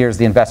couple of years,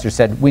 the investors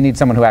said, we need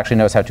someone who actually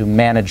knows how to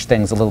manage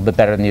things a little bit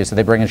better than you. So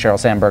they bring in Sheryl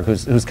Sandberg,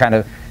 who's kind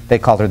of, they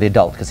called her the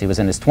adult because he was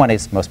in his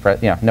 20s.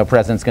 No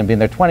president's going to be in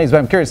their 20s. But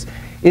I'm curious,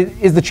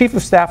 is the chief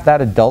of staff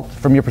that adult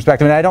from your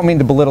perspective? And I don't mean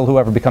to belittle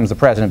whoever becomes the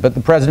president, but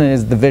the president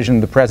is the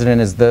vision. The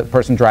president is the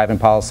person driving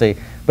policy.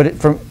 But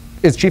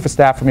is chief of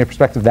staff from your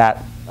perspective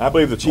that? I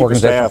believe the chief of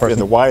staff in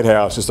the White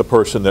House is the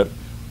person that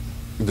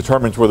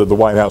determines whether the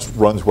White House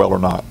runs well or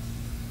not.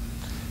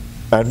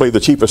 I believe the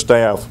chief of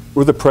staff,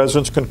 with the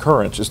president's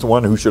concurrence, is the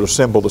one who should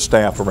assemble the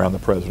staff around the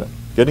president,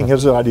 getting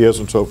his ideas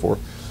and so forth.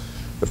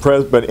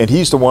 And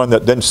he's the one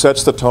that then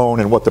sets the tone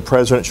and what the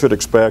president should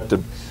expect.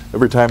 And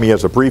every time he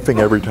has a briefing,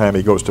 every time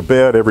he goes to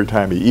bed, every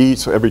time he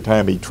eats, every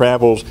time he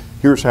travels,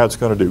 here's how it's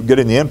going to do.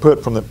 Getting the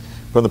input from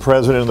the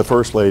president and the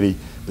first lady,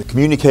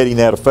 communicating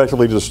that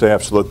effectively to the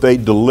staff so that they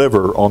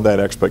deliver on that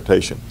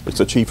expectation. It's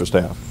the chief of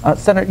staff.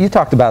 Senator, you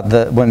talked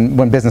about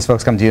when business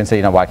folks come to you and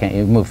say, why can't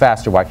you move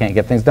faster? Why can't you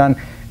get things done?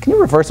 Can you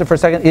reverse it for a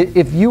second?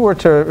 If you were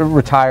to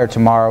retire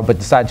tomorrow but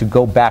decide to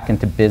go back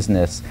into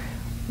business,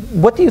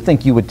 what do you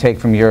think you would take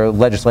from your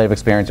legislative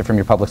experience or from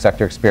your public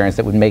sector experience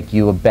that would make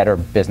you a better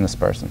business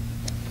person?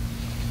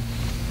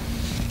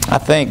 I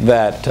think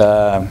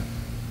that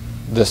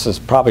this is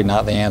probably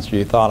not the answer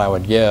you thought I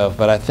would give,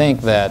 but I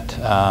think that,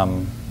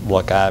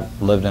 look, I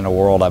lived in a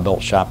world, I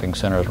built shopping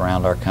centers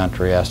around our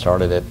country. I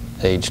started at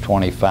age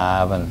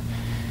 25, and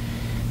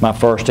my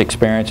first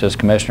experience as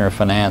Commissioner of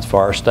Finance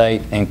for our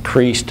state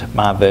increased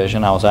my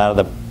vision. I was out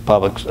of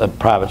the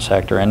private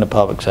sector into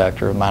public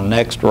sector. My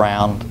next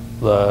round,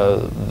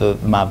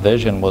 my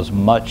vision was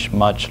much,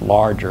 much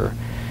larger.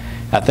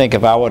 I think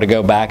if I were to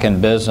go back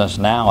in business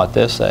now at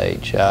this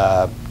age,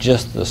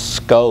 just the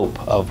scope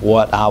of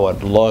what I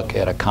would look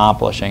at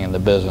accomplishing in the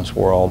business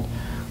world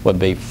would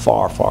be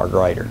far, far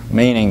greater.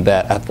 Meaning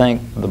that I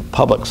think the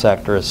public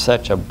sector is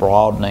such a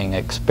broadening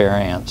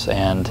experience,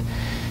 and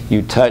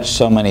you touch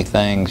so many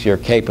things, your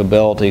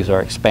capabilities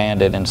are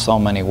expanded in so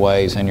many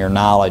ways, and your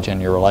knowledge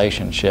and your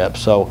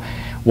relationships. So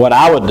what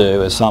I would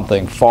do is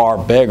something far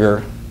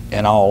bigger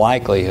in all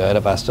likelihood,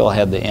 if I still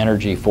had the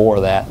energy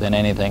for that, than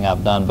anything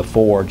I've done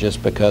before,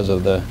 just because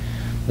of the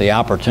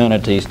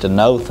opportunities to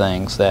know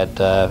things that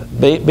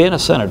being a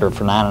senator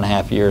for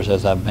 9.5 years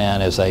as I've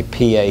been is a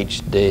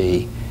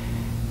PhD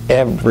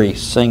every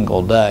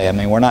single day. I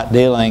mean, we're not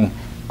dealing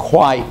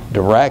quite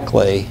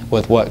directly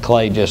with what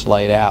Clay just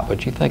laid out,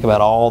 but you think about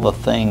all the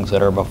things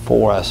that are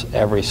before us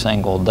every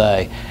single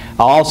day.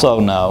 I also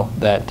know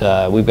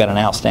that we've got an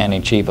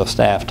outstanding Chief of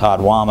Staff,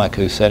 Todd Womack,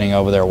 who's sitting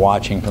over there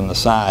watching from the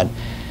side.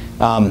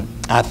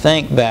 I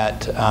think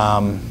that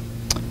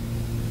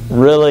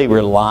really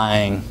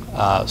relying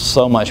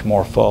so much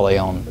more fully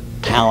on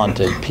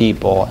talented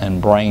people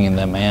and bringing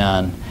them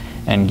in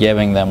and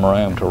giving them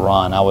room to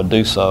run, I would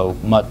do so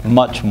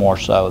much more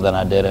so than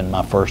I did in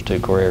my first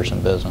 2 careers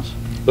in business.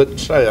 But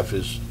staff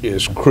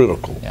is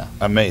critical. Yeah.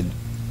 I mean,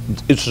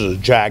 this is a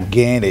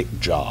gigantic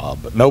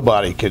job.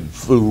 Nobody can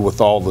fool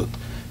with all the,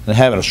 and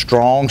having a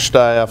strong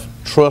staff,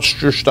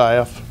 trust your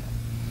staff,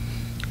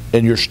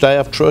 and your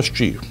staff trusts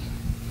you.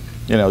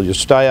 You know, your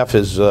staff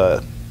is,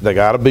 they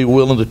got to be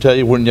willing to tell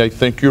you when they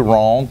think you're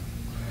wrong,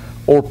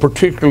 or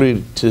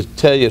particularly to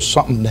tell you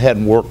something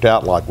hadn't worked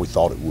out like we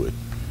thought it would.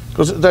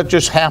 Because that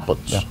just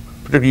happens. Yeah.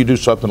 Particularly you do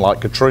something like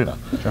Katrina.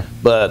 Sure.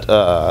 But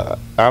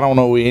I don't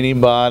know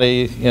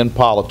anybody in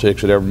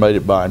politics that ever made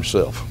it by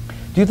himself.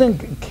 Do you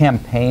think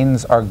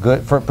campaigns are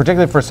good,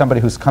 particularly for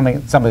somebody who's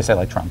coming, somebody say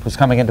like Trump, who's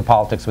coming into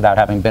politics without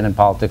having been in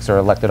politics or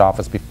elected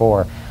office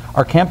before?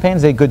 Are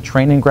campaigns a good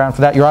training ground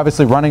for that? You're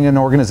obviously running an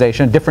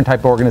organization, a different type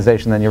of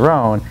organization than your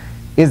own.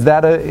 Is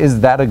that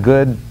a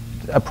good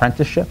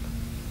apprenticeship?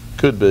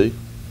 Could be.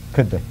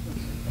 Could be.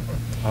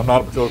 I'm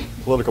not a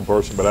political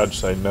person, but I'd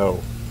say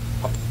no.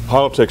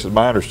 Politics, as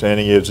my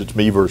understanding is, it's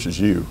me versus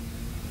you.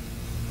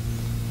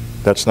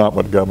 That's not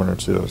what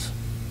governance is.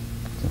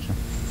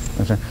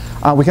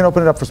 We can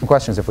open it up for some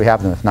questions if we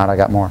have them. If not, I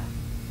got more.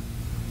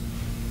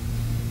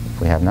 If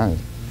we have none.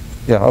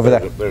 Yeah, over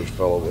there. There's a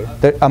fellow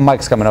there. A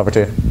mic's coming over to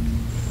you.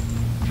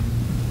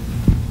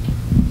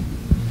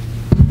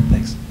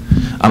 Thanks.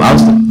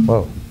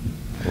 Whoa,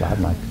 loud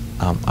mic.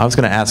 I was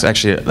going to ask,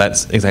 actually,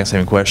 that's exact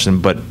same question,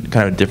 but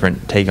kind of a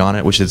different take on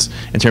it, which is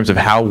in terms of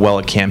how well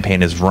a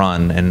campaign is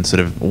run and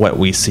sort of what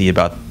we see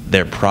about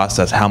their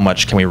process, how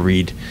much can we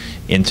read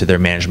into their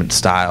management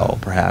style,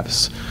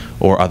 perhaps,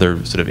 or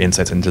other sort of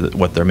insights into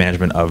what their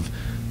management of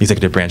the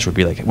executive branch would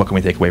be like? What can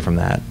we take away from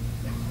that?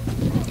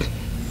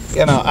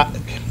 You know,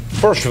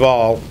 first of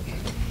all,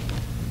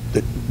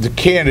 the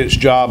candidate's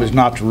job is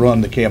not to run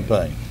the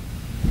campaign.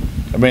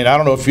 I mean, I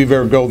don't know if you've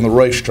ever gone on the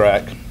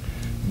racetrack,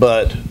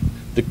 but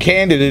the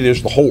candidate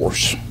is the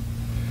horse,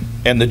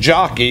 and the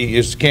jockey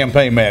is the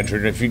campaign manager.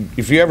 And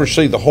if you ever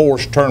see the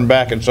horse turn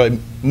back and say,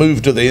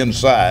 "Move to the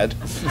inside,"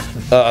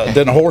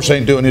 then the horse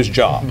ain't doing his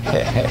job.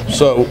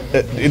 So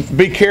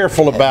be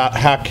careful about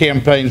how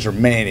campaigns are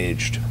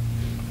managed.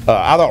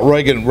 I thought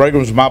Reagan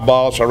was my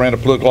boss. I ran a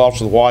political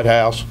office at the White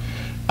House.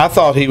 I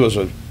thought he was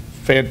a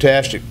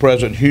fantastic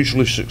president,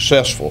 hugely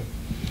successful.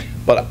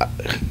 But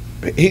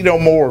he no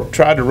more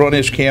tried to run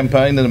his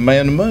campaign than the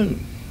man in the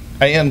moon.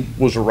 Ann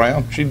was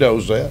around. She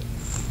knows that.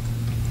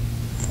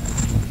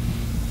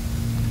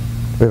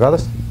 We have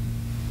others?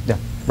 Yeah,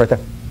 right there.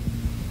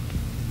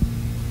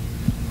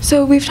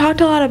 So we've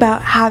talked a lot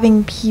about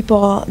having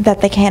people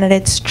that the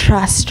candidates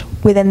trust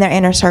within their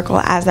inner circle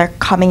as they're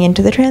coming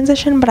into the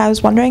transition, but I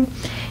was wondering,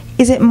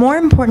 is it more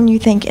important, you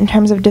think, in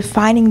terms of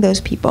defining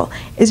those people?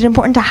 Is it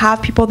important to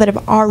have people that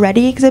have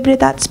already exhibited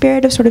that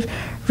spirit of sort of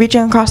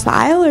reaching across the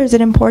aisle, or is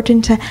it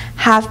important to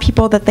have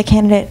people that the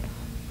candidate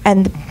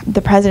and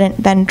the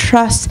president then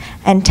trusts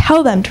and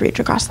tell them to reach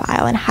across the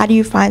aisle? And how do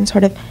you find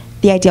sort of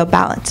the ideal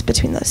balance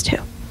between those two?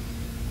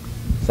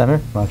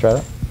 Senator, want to try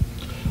that?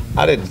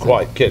 I didn't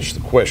quite catch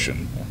the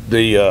question.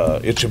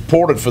 It's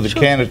important for the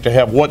candidate to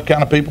have what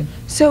kind of people?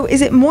 So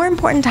is it more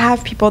important to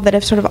have people that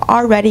have sort of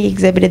already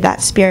exhibited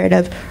that spirit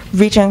of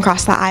reaching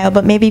across the aisle,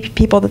 but maybe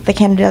people that the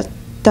candidate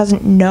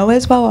doesn't know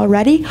as well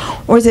already?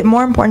 Or is it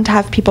more important to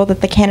have people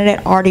that the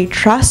candidate already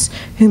trusts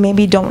who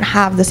maybe don't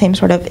have the same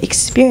sort of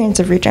experience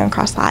of reaching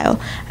across the aisle?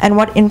 And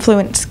what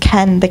influence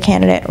can the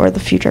candidate or the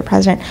future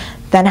president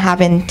then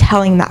have in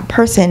telling that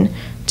person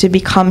to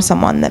become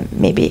someone that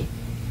maybe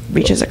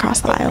reaches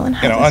across the aisle and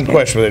has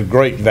unquestionably, there's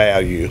great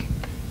value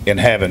in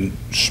having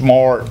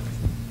smart,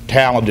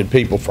 talented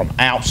people from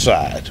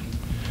outside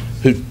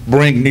who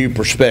bring new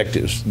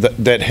perspectives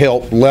that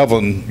help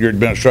leaven your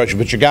administration.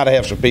 But you got to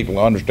have some people who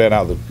understand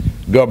how the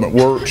government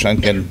works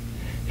and can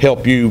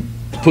help you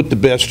put the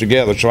best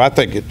together. So I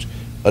think it's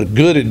a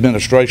good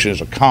administration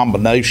is a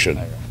combination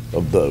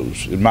of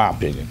those, in my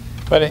opinion.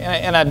 But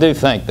and I do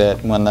think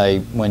that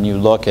when you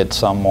look at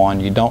someone,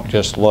 you don't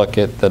just look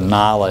at the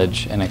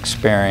knowledge and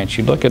experience.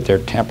 You look at their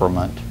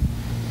temperament,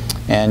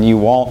 and you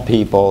want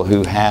people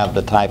who have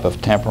the type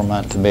of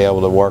temperament to be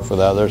able to work with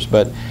others.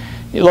 But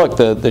Look,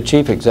 the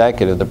chief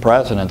executive, the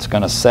president's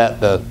going to set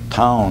the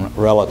tone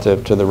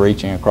relative to the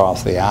reaching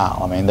across the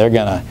aisle. I mean, they're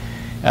going to,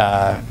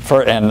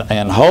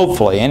 and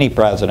hopefully any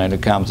president who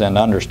comes in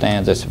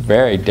understands it's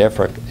very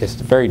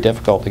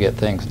difficult to get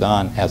things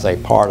done as a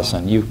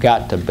partisan. You've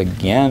got to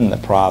begin the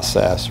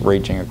process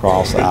reaching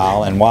across the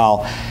aisle. And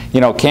while,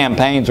 you know,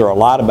 campaigns are a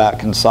lot about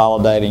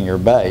consolidating your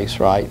base,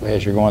 right,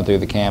 as you're going through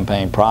the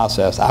campaign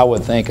process, I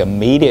would think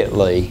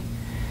immediately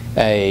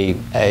a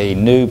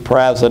new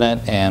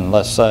president and,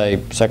 let's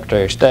say,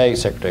 Secretary of State,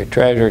 Secretary of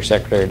Treasury,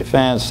 Secretary of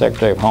Defense,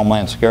 Secretary of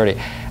Homeland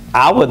Security,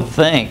 I would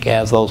think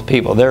as those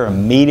people, they're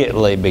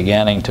immediately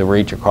beginning to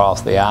reach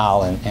across the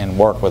aisle and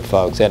work with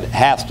folks. It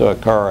has to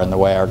occur in the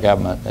way our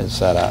government is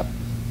set up.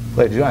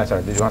 Did you want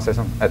to say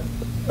something?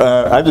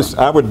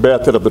 I would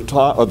bet that of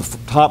the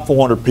top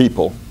 400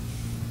 people,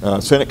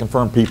 Senate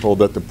confirmed people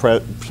that the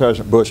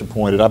President Bush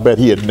appointed, I bet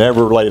he had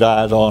never laid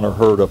eyes on or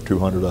heard of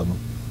 200 of them.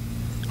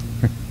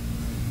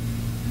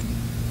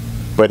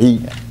 But he,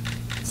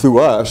 through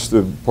us,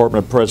 the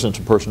Department of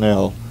Presidential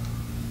Personnel,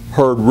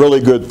 heard really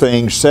good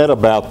things said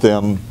about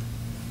them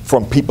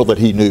from people that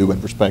he knew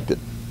and respected.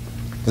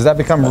 Does that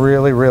become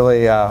really,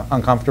 really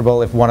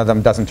uncomfortable if one of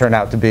them doesn't turn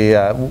out to be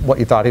what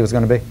you thought he was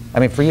going to be? I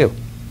mean, for you.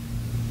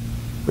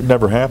 It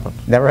never happened.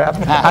 Never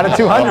happened? Out of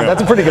 200,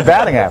 that's a pretty good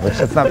batting average.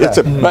 That's not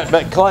bad.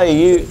 But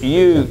Clay,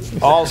 you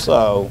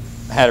also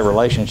had a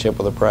relationship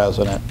with the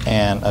president,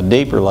 and a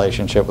deep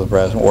relationship with the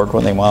president, worked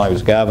with him while he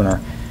was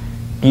governor.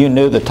 You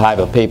knew the type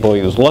of people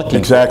he was looking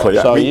exactly.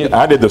 for. So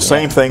I did the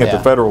same thing at the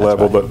federal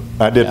level that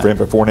I did for him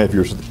for 4.5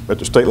 years at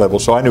the state level.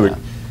 So I knew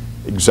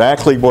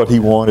exactly what he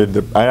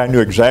wanted. I knew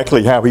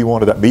exactly how he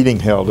wanted that meeting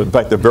held. In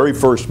fact, the very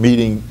first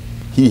meeting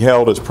he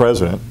held as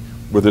president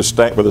with his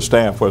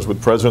staff was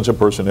with presidents and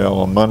personnel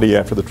on Monday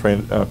after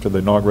the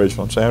inauguration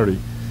on Saturday.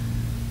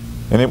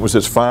 And it was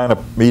as fine a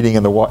meeting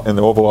in the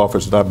Oval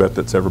Office as I bet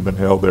that's ever been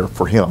held there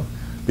for him,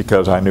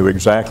 because I knew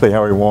exactly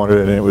how he wanted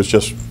it, and it was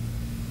just,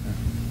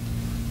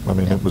 I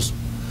mean, it was.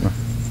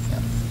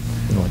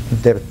 Anyway.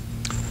 David.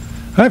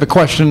 I have a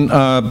question.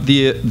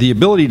 The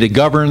ability to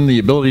govern, the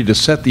ability to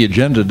set the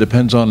agenda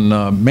depends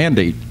on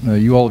mandate.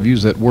 You all have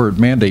used that word,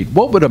 mandate.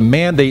 What would a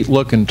mandate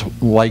look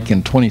like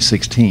in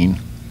 2016?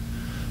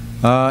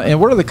 And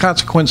what are the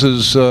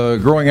consequences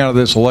growing out of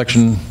this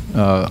election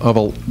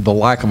of the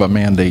lack of a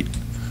mandate?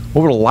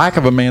 What would a lack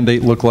of a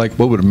mandate look like?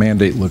 What would a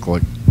mandate look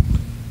like?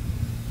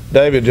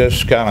 David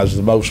just kind of is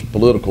the most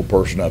political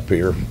person up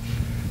here.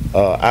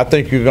 I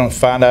think you're going to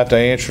find out the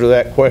answer to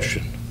that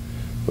question,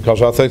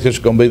 because I think this is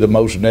going to be the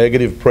most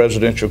negative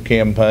presidential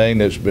campaign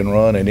that's been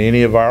run in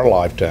any of our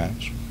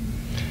lifetimes.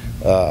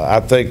 I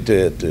think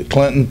that the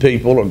Clinton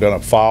people are going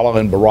to follow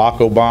in Barack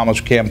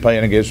Obama's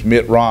campaign against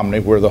Mitt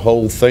Romney, where the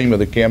whole theme of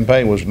the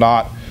campaign was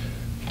not,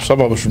 some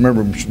of us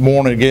remember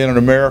Morning Again in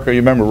America. You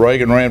remember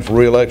Reagan ran for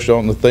re-election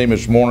on the theme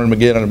it's Morning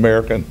Again in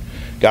America and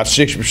got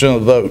 60%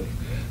 of the vote.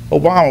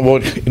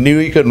 Obama knew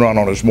he couldn't run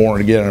on his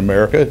Morning Again in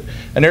America,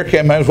 and their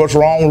campaign was, what's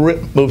wrong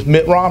with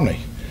Mitt Romney?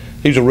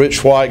 He's a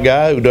rich white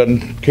guy who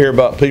doesn't care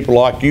about people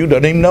like you,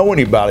 doesn't even know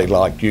anybody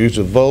like you. He's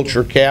a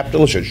vulture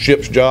capitalist that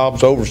ships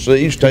jobs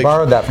overseas.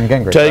 Borrowed that from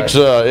Gingrich.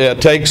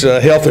 Takes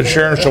health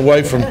insurance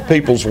away from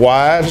people's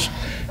wives.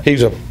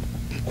 He's a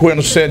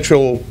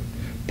quintessential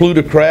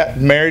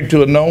plutocrat married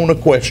to a known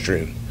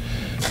equestrian.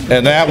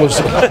 And that was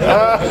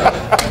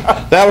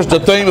the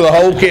theme of the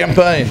whole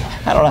campaign.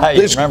 I don't know how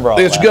you remember all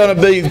that. It's going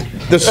to be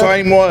the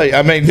same way.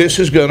 I mean, this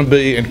is going to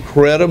be an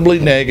incredibly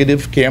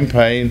negative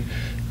campaign,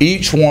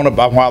 each one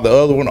about why the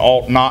other one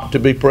ought not to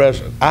be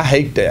president. I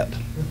hate that.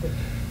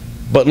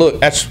 But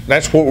look, that's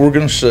what we're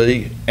going to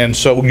see. And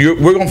so we're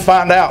going to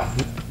find out,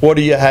 what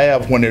do you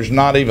have when there's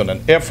not even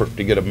an effort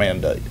to get a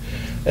mandate.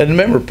 And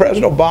remember,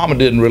 President Obama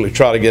didn't really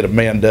try to get a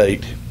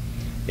mandate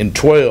in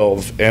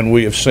 12, and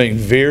we have seen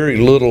very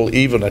little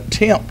even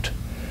attempt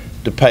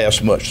to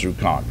pass much through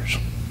Congress.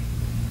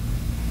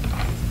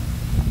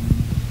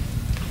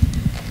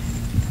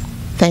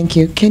 Thank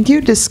you. Can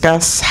you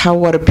discuss how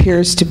what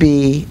appears to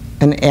be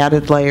an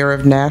added layer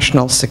of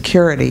national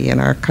security in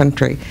our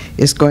country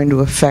is going to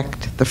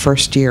affect the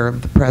first year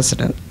of the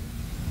president?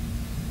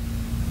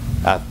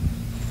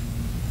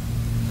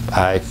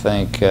 I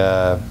think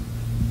it's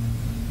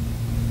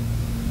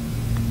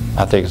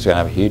going to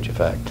have a huge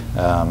effect.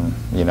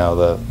 You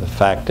know, the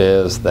fact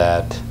is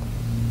that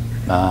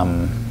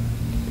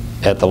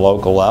at the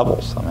local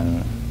levels, I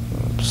mean,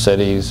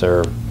 cities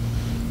or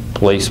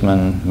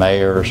policemen,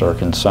 mayors are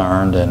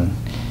concerned, and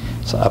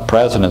so a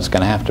president's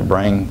going to have to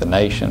bring the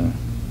nation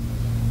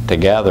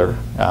together.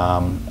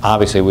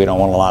 Obviously, we don't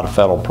want a lot of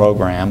federal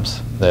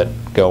programs that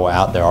go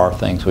out. There are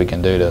things we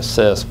can do to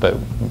assist, but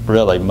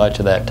really much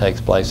of that takes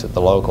place at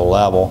the local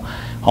level.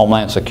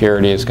 Homeland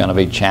Security is going to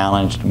be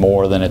challenged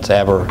more than it's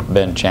ever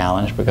been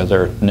challenged, because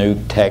there are new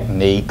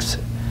techniques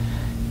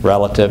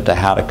relative to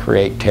how to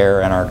create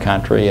terror in our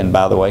country, and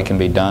by the way, can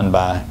be done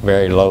by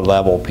very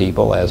low-level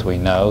people, as we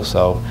know.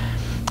 So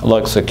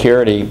look,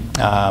 security,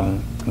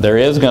 there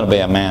is going to be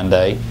a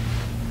mandate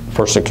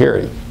for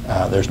security.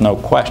 There's no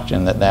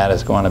question that that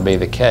is going to be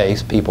the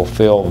case. People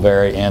feel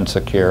very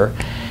insecure.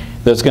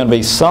 there's going to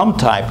be some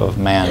type of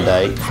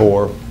mandate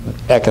for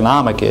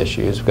economic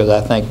issues, because I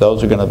think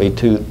those are going to be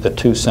the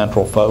two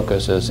central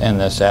focuses in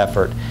this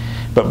effort.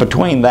 But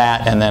between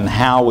that and then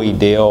how we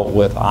deal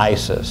with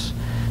ISIS,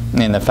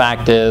 and the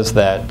fact is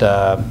that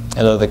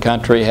the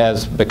country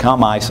has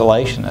become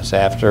isolationist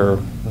after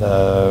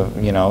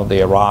the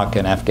Iraq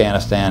and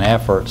Afghanistan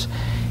efforts,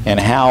 and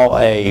how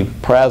a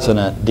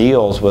president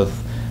deals with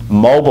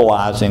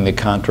mobilizing the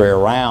country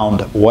around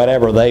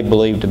whatever they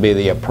believe to be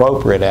the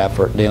appropriate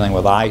effort dealing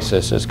with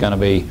ISIS is going to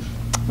be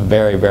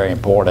very, very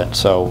important.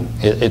 So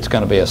it's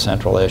going to be a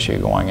central issue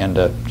going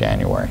into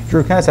January.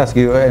 Drew, can I just ask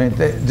you,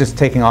 just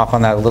taking off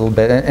on that a little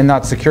bit, and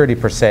not security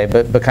per se,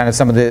 but kind of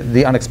some of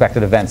the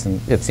unexpected events,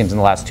 and it seems in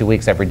the last 2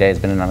 weeks every day has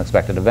been an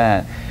unexpected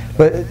event.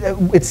 But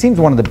it seems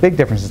one of the big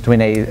differences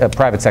between a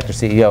private sector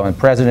CEO and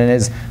president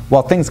is,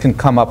 while things can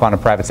come up on a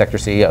private sector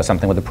CEO,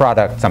 something with a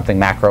product, something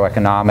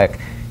macroeconomic,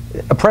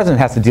 a president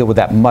has to deal with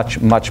that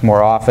much, much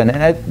more often.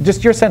 And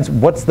just your sense,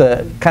 what's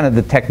the kind of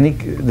the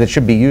technique that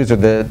should be used, or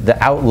the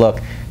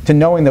outlook to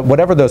knowing that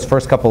whatever those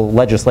first couple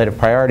legislative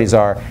priorities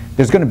are,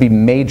 there's going to be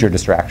major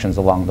distractions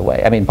along the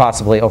way. I mean,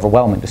 possibly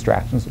overwhelming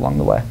distractions along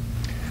the way.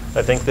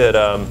 I think that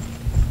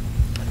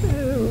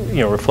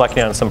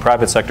reflecting on some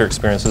private sector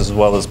experiences as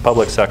well as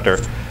public sector,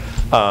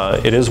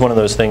 it is one of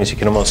those things you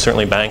can almost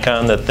certainly bank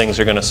on, that things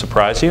are going to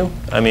surprise you.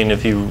 I mean,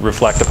 if you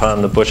reflect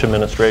upon the Bush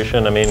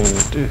administration, I mean,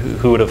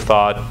 who would have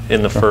thought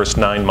in the first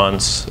 9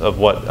 months of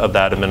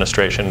that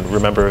administration?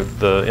 Remember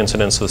the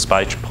incidents of the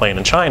spy plane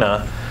in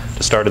China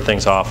that started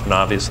things off, and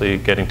obviously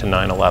getting to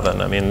 9/11.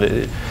 I mean,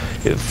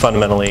 it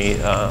fundamentally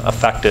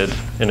affected,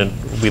 and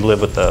we live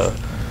with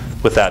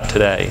that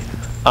today.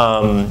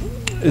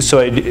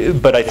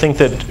 But I think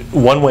that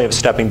one way of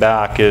stepping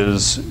back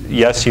is,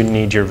 yes, you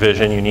need your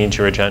vision, you need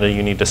your agenda,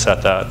 you need to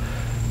set that.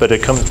 But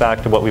it comes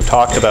back to what we've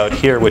talked about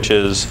here, which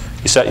is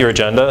you set your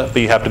agenda,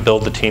 but you have to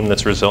build the team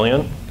that's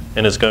resilient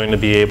and is going to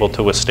be able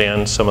to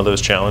withstand some of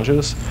those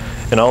challenges.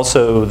 And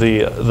also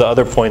the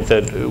other point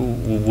that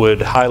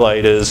would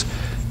highlight is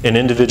an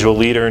individual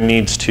leader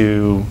needs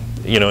to,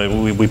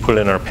 we put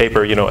it in our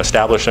paper,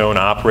 establish their own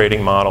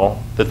operating model,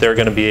 that they're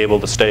going to be able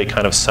to stay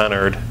kind of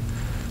centered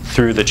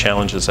through the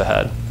challenges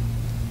ahead.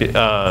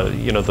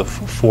 The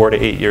 4 to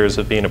 8 years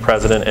of being a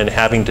president and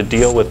having to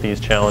deal with these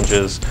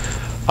challenges,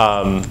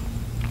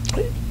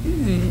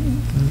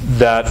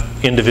 that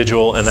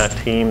individual and that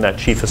team, that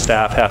chief of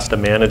staff, has to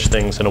manage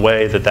things in a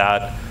way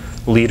that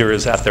leader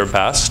is at their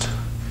best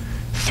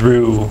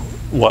through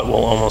what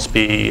will almost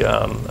be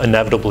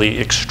inevitably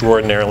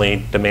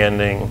extraordinarily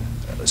demanding,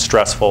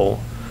 stressful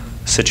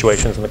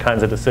situations, and the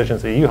kinds of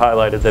decisions that you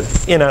highlighted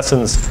that, in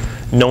essence,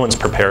 no one's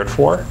prepared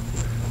for.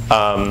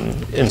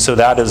 And so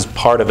that is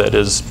part of it,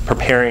 is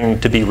preparing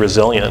to be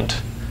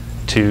resilient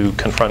to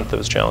confront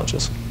those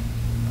challenges.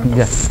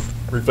 Yes.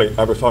 Briefly,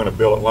 I was talking to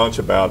Bill at lunch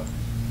about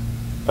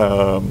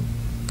the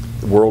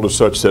world is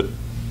such that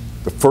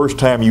the first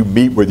time you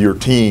meet with your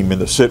team in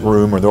the sit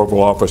room or the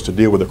Oval Office to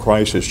deal with a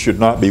crisis should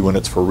not be when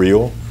it's for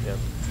real. Yeah.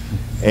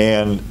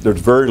 And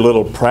there's very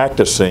little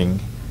practicing,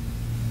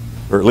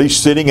 or at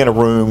least sitting in a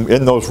room,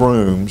 in those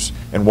rooms,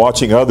 and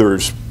watching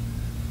others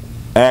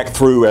act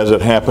through as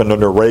it happened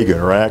under Reagan,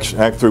 or act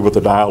through what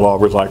the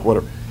dialogue was like,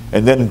 whatever,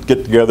 and then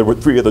get together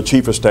with 3 of the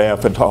chief of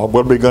staff and talk,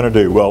 what are we going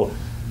to do? Well,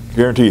 I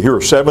guarantee you, here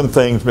are 7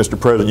 things, Mr.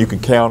 President, you can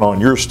count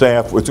on your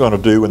staff what's going to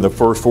do in the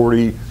first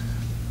 40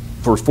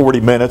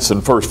 minutes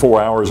and first 4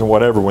 hours and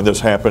whatever when this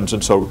happens.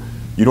 And so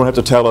you don't have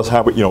to tell us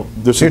how, this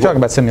so is. You're talking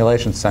about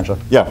simulations, essentially.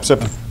 Yeah,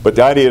 but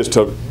the idea is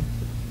to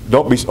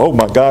don't be, oh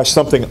my gosh,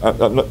 something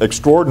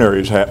extraordinary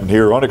has happened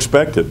here,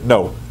 unexpected.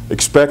 No.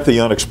 Expect the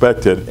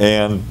unexpected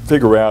and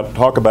figure out,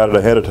 talk about it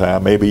ahead of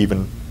time, maybe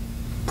even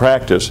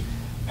practice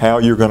how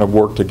you're going to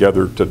work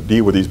together to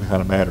deal with these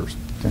kind of matters.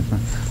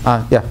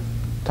 Yeah,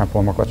 time for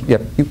one more question. Yeah,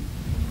 you.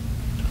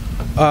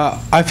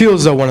 I feel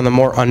as though one of the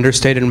more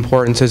understated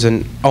importances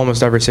in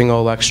almost every single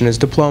election is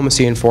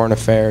diplomacy and foreign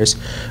affairs,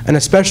 and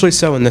especially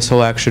so in this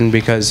election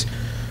because,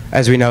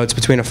 as we know, it's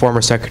between a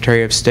former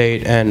Secretary of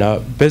State and a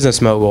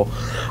business mogul.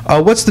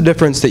 What's the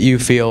difference that you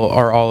feel,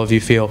 or all of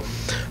you feel,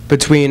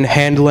 between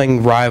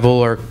handling rival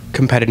or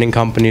competing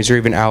companies or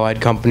even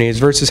allied companies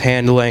versus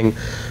handling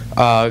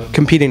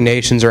competing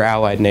nations or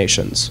allied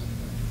nations?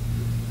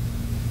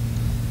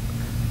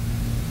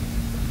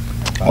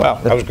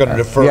 Well, I was going to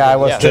defer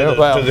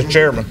to the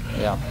chairman.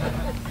 Yeah.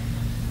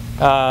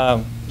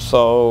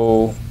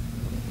 So,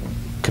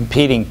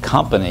 competing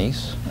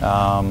companies,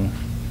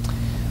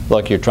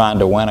 look, you're trying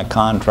to win a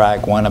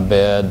contract, win a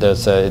bid.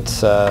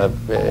 It's a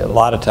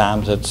lot of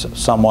times it's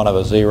somewhat of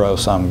a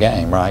zero-sum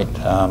game, right?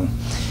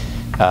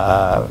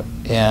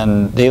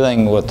 In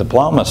dealing with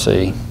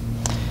diplomacy,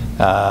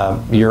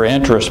 your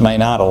interests may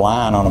not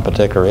align on a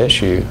particular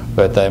issue,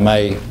 but they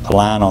may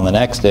align on the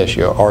next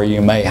issue, or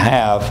you may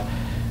have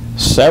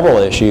several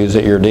issues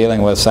that you're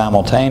dealing with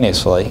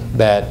simultaneously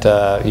that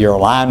you're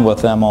aligned with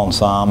them on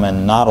some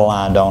and not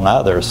aligned on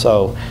others.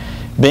 So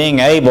being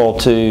able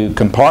to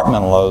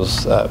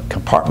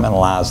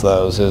compartmentalize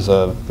those is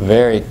a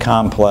very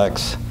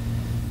complex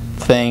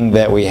thing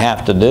that we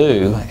have to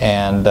do,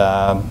 and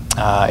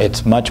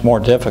it's much more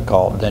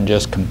difficult than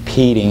just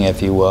competing,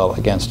 if you will,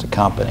 against a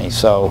company.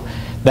 So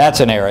that's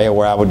an area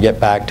where I would get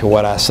back to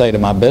what I say to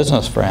my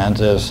business friends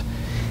is,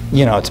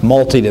 you know, it's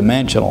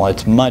multidimensional.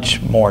 It's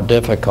much more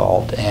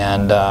difficult,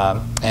 and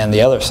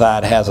the other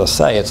side has a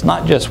say. It's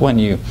not just when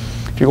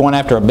if you're going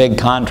after a big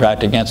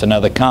contract against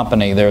another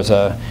company, there's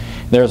a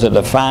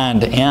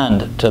defined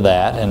end to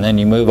that, and then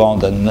you move on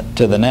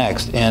to the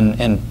next.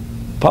 In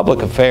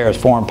public affairs,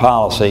 foreign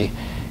policy,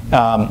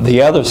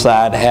 the other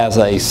side has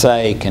a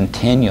say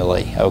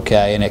continually,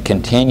 okay, and it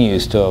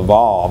continues to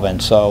evolve,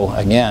 and so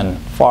again,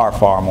 far,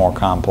 far more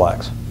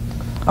complex.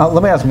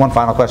 Let me ask one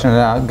final question,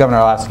 and Governor,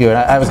 I'll ask you. And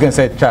I was going to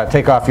say,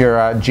 take off your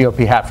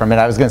GOP hat for a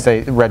minute. I was going to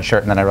say red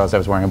shirt, and then I realized I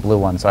was wearing a blue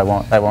one, so I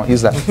won't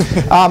use that.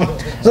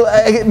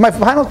 My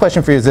final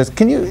question for you is this: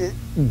 can you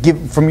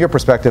give, from your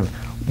perspective,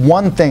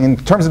 one thing in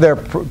terms of their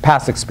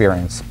past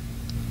experience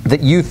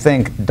that you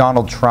think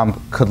Donald Trump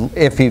could,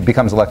 if he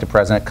becomes elected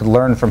president, could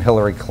learn from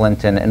Hillary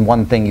Clinton, and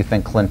one thing you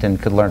think Clinton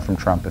could learn from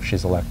Trump if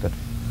she's elected?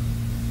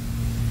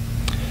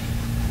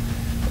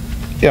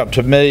 Yeah,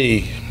 to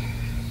me,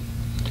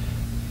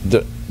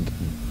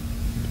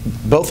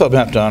 both of them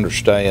have to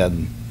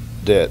understand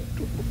that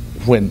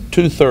when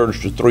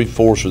 2/3 to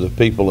 3/4 of the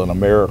people in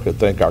America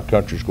think our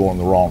country's going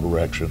the wrong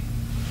direction,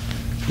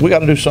 we got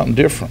to do something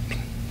different.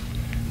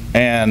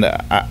 And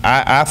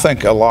I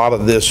think a lot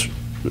of this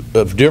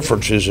of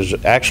differences is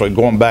actually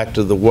going back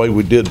to the way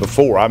we did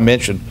before. I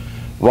mentioned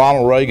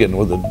Ronald Reagan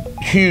with the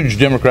huge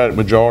Democratic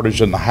majorities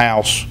in the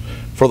House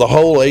for the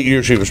whole 8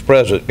 years he was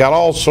president, got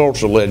all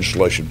sorts of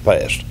legislation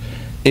passed.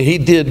 He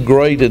did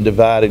great in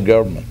divided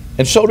government,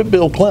 and so did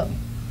Bill Clinton.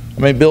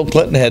 I mean, Bill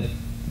Clinton had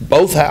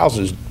both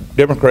houses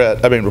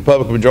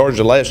Republican majorities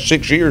the last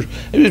 6 years.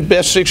 It was his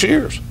best 6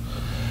 years.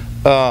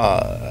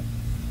 I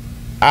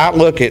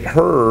look at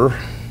her,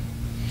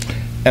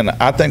 and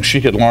I think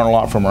she could learn a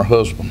lot from her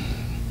husband.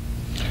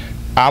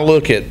 I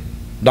look at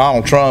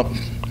Donald Trump,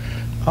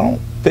 I don't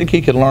think he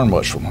could learn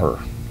much from her.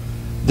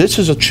 This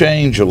is a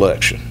change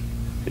election.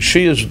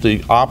 She is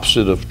the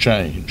opposite of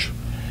change.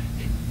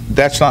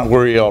 That's not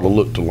where he ought to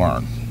look to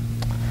learn.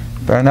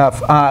 Fair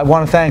enough. I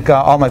want to thank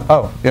all my,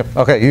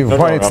 okay, you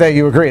pointed to say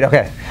you agreed,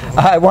 okay.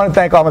 I want to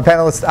thank all my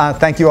panelists.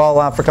 Thank you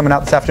all for coming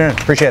out this afternoon.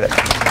 Appreciate it.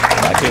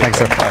 Thank you. Thanks,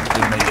 sir.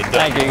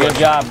 Thank you. Good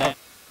job, Dan.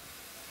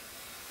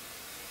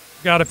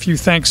 Got a few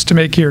thanks to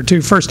make here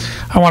too. First,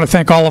 I want to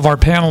thank all of our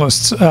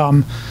panelists.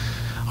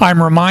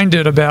 I'm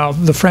reminded about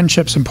the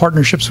friendships and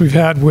partnerships we've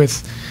had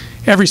with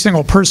every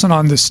single person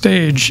on this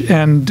stage,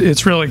 and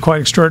it's really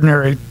quite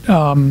extraordinary.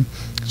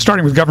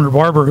 Starting with Governor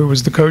Barbour, who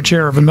was the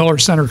co-chair of the Miller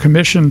Center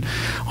Commission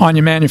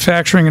on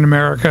Manufacturing in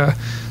America,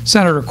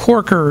 Senator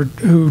Corker,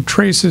 who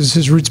traces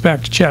his roots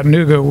back to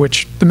Chattanooga,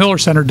 which the Miller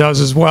Center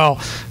does as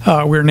well.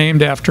 We're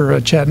named after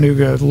a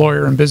Chattanooga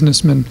lawyer and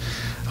businessman,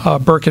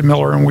 Burkett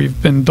Miller, and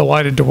we've been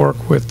delighted to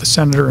work with the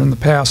senator in the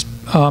past.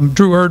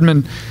 Drew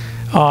Erdman,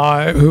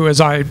 who,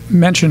 as I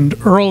mentioned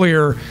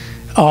earlier,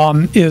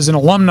 is an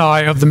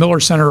alumni of the Miller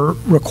Center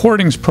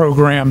Recordings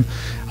Program,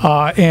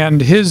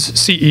 and his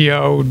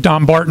CEO,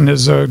 Don Barton,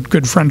 is a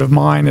good friend of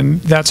mine,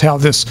 and that's how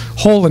this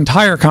whole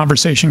entire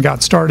conversation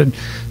got started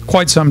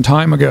quite some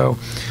time ago.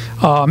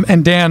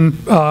 And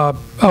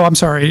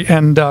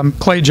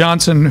Clay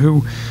Johnson,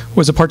 who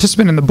was a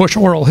participant in the Bush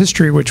Oral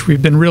History, which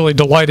we've been really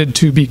delighted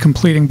to be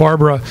completing.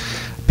 Barbara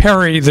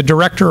Perry, the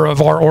director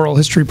of our Oral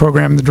History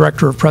program, the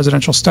director of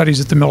Presidential Studies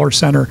at the Miller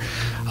Center.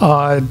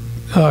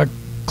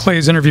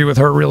 Clay's interview with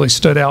her really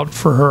stood out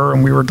for her,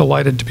 and we were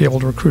delighted to be able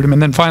to recruit him.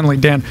 And then finally,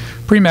 Dan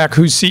Premack,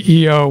 whose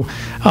CEO,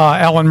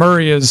 Alan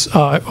Murray, is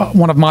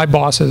one of my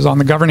bosses on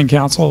the governing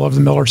council of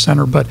the Miller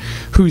Center, but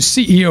whose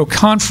CEO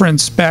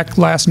conference back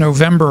last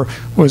November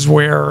was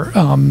where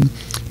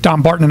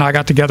Don Barton and I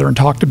got together and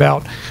talked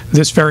about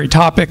this very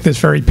topic, this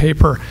very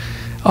paper.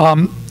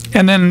 And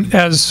then,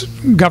 as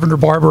Governor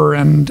Barbour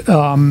and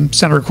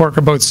Senator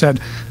Corker both said,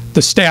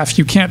 the staff,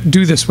 you can't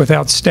do this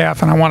without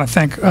staff, and I want to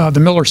thank the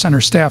Miller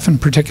Center staff, in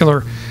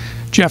particular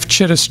Jeff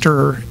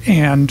Chittister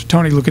and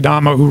Tony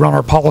Lucadamo, who run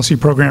our policy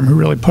program, who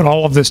really put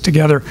all of this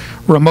together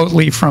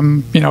remotely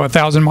from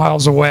 1,000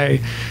 miles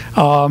away,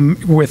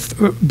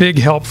 with big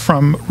help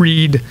from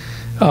Reed,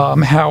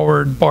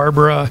 Howard,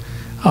 Barbara,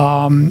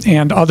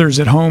 and others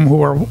at home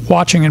who are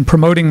watching and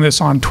promoting this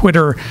on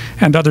Twitter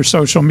and other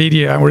social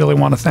media. I really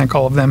want to thank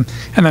all of them.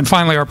 And then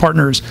finally, our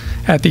partners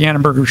at the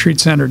Annenberg Retreat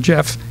Center,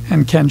 Jeff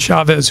and Ken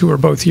Chavez, who are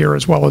both here,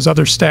 as well as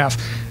other staff.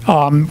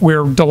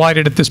 We're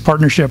delighted at this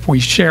partnership. We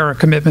share a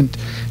commitment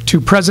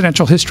to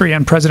presidential history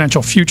and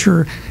presidential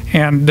future,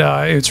 and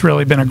it's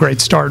really been a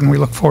great start, and we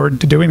look forward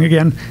to doing it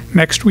again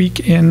next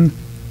week in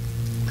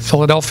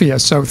Philadelphia.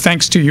 So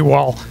thanks to you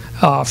all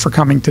for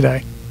coming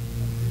today.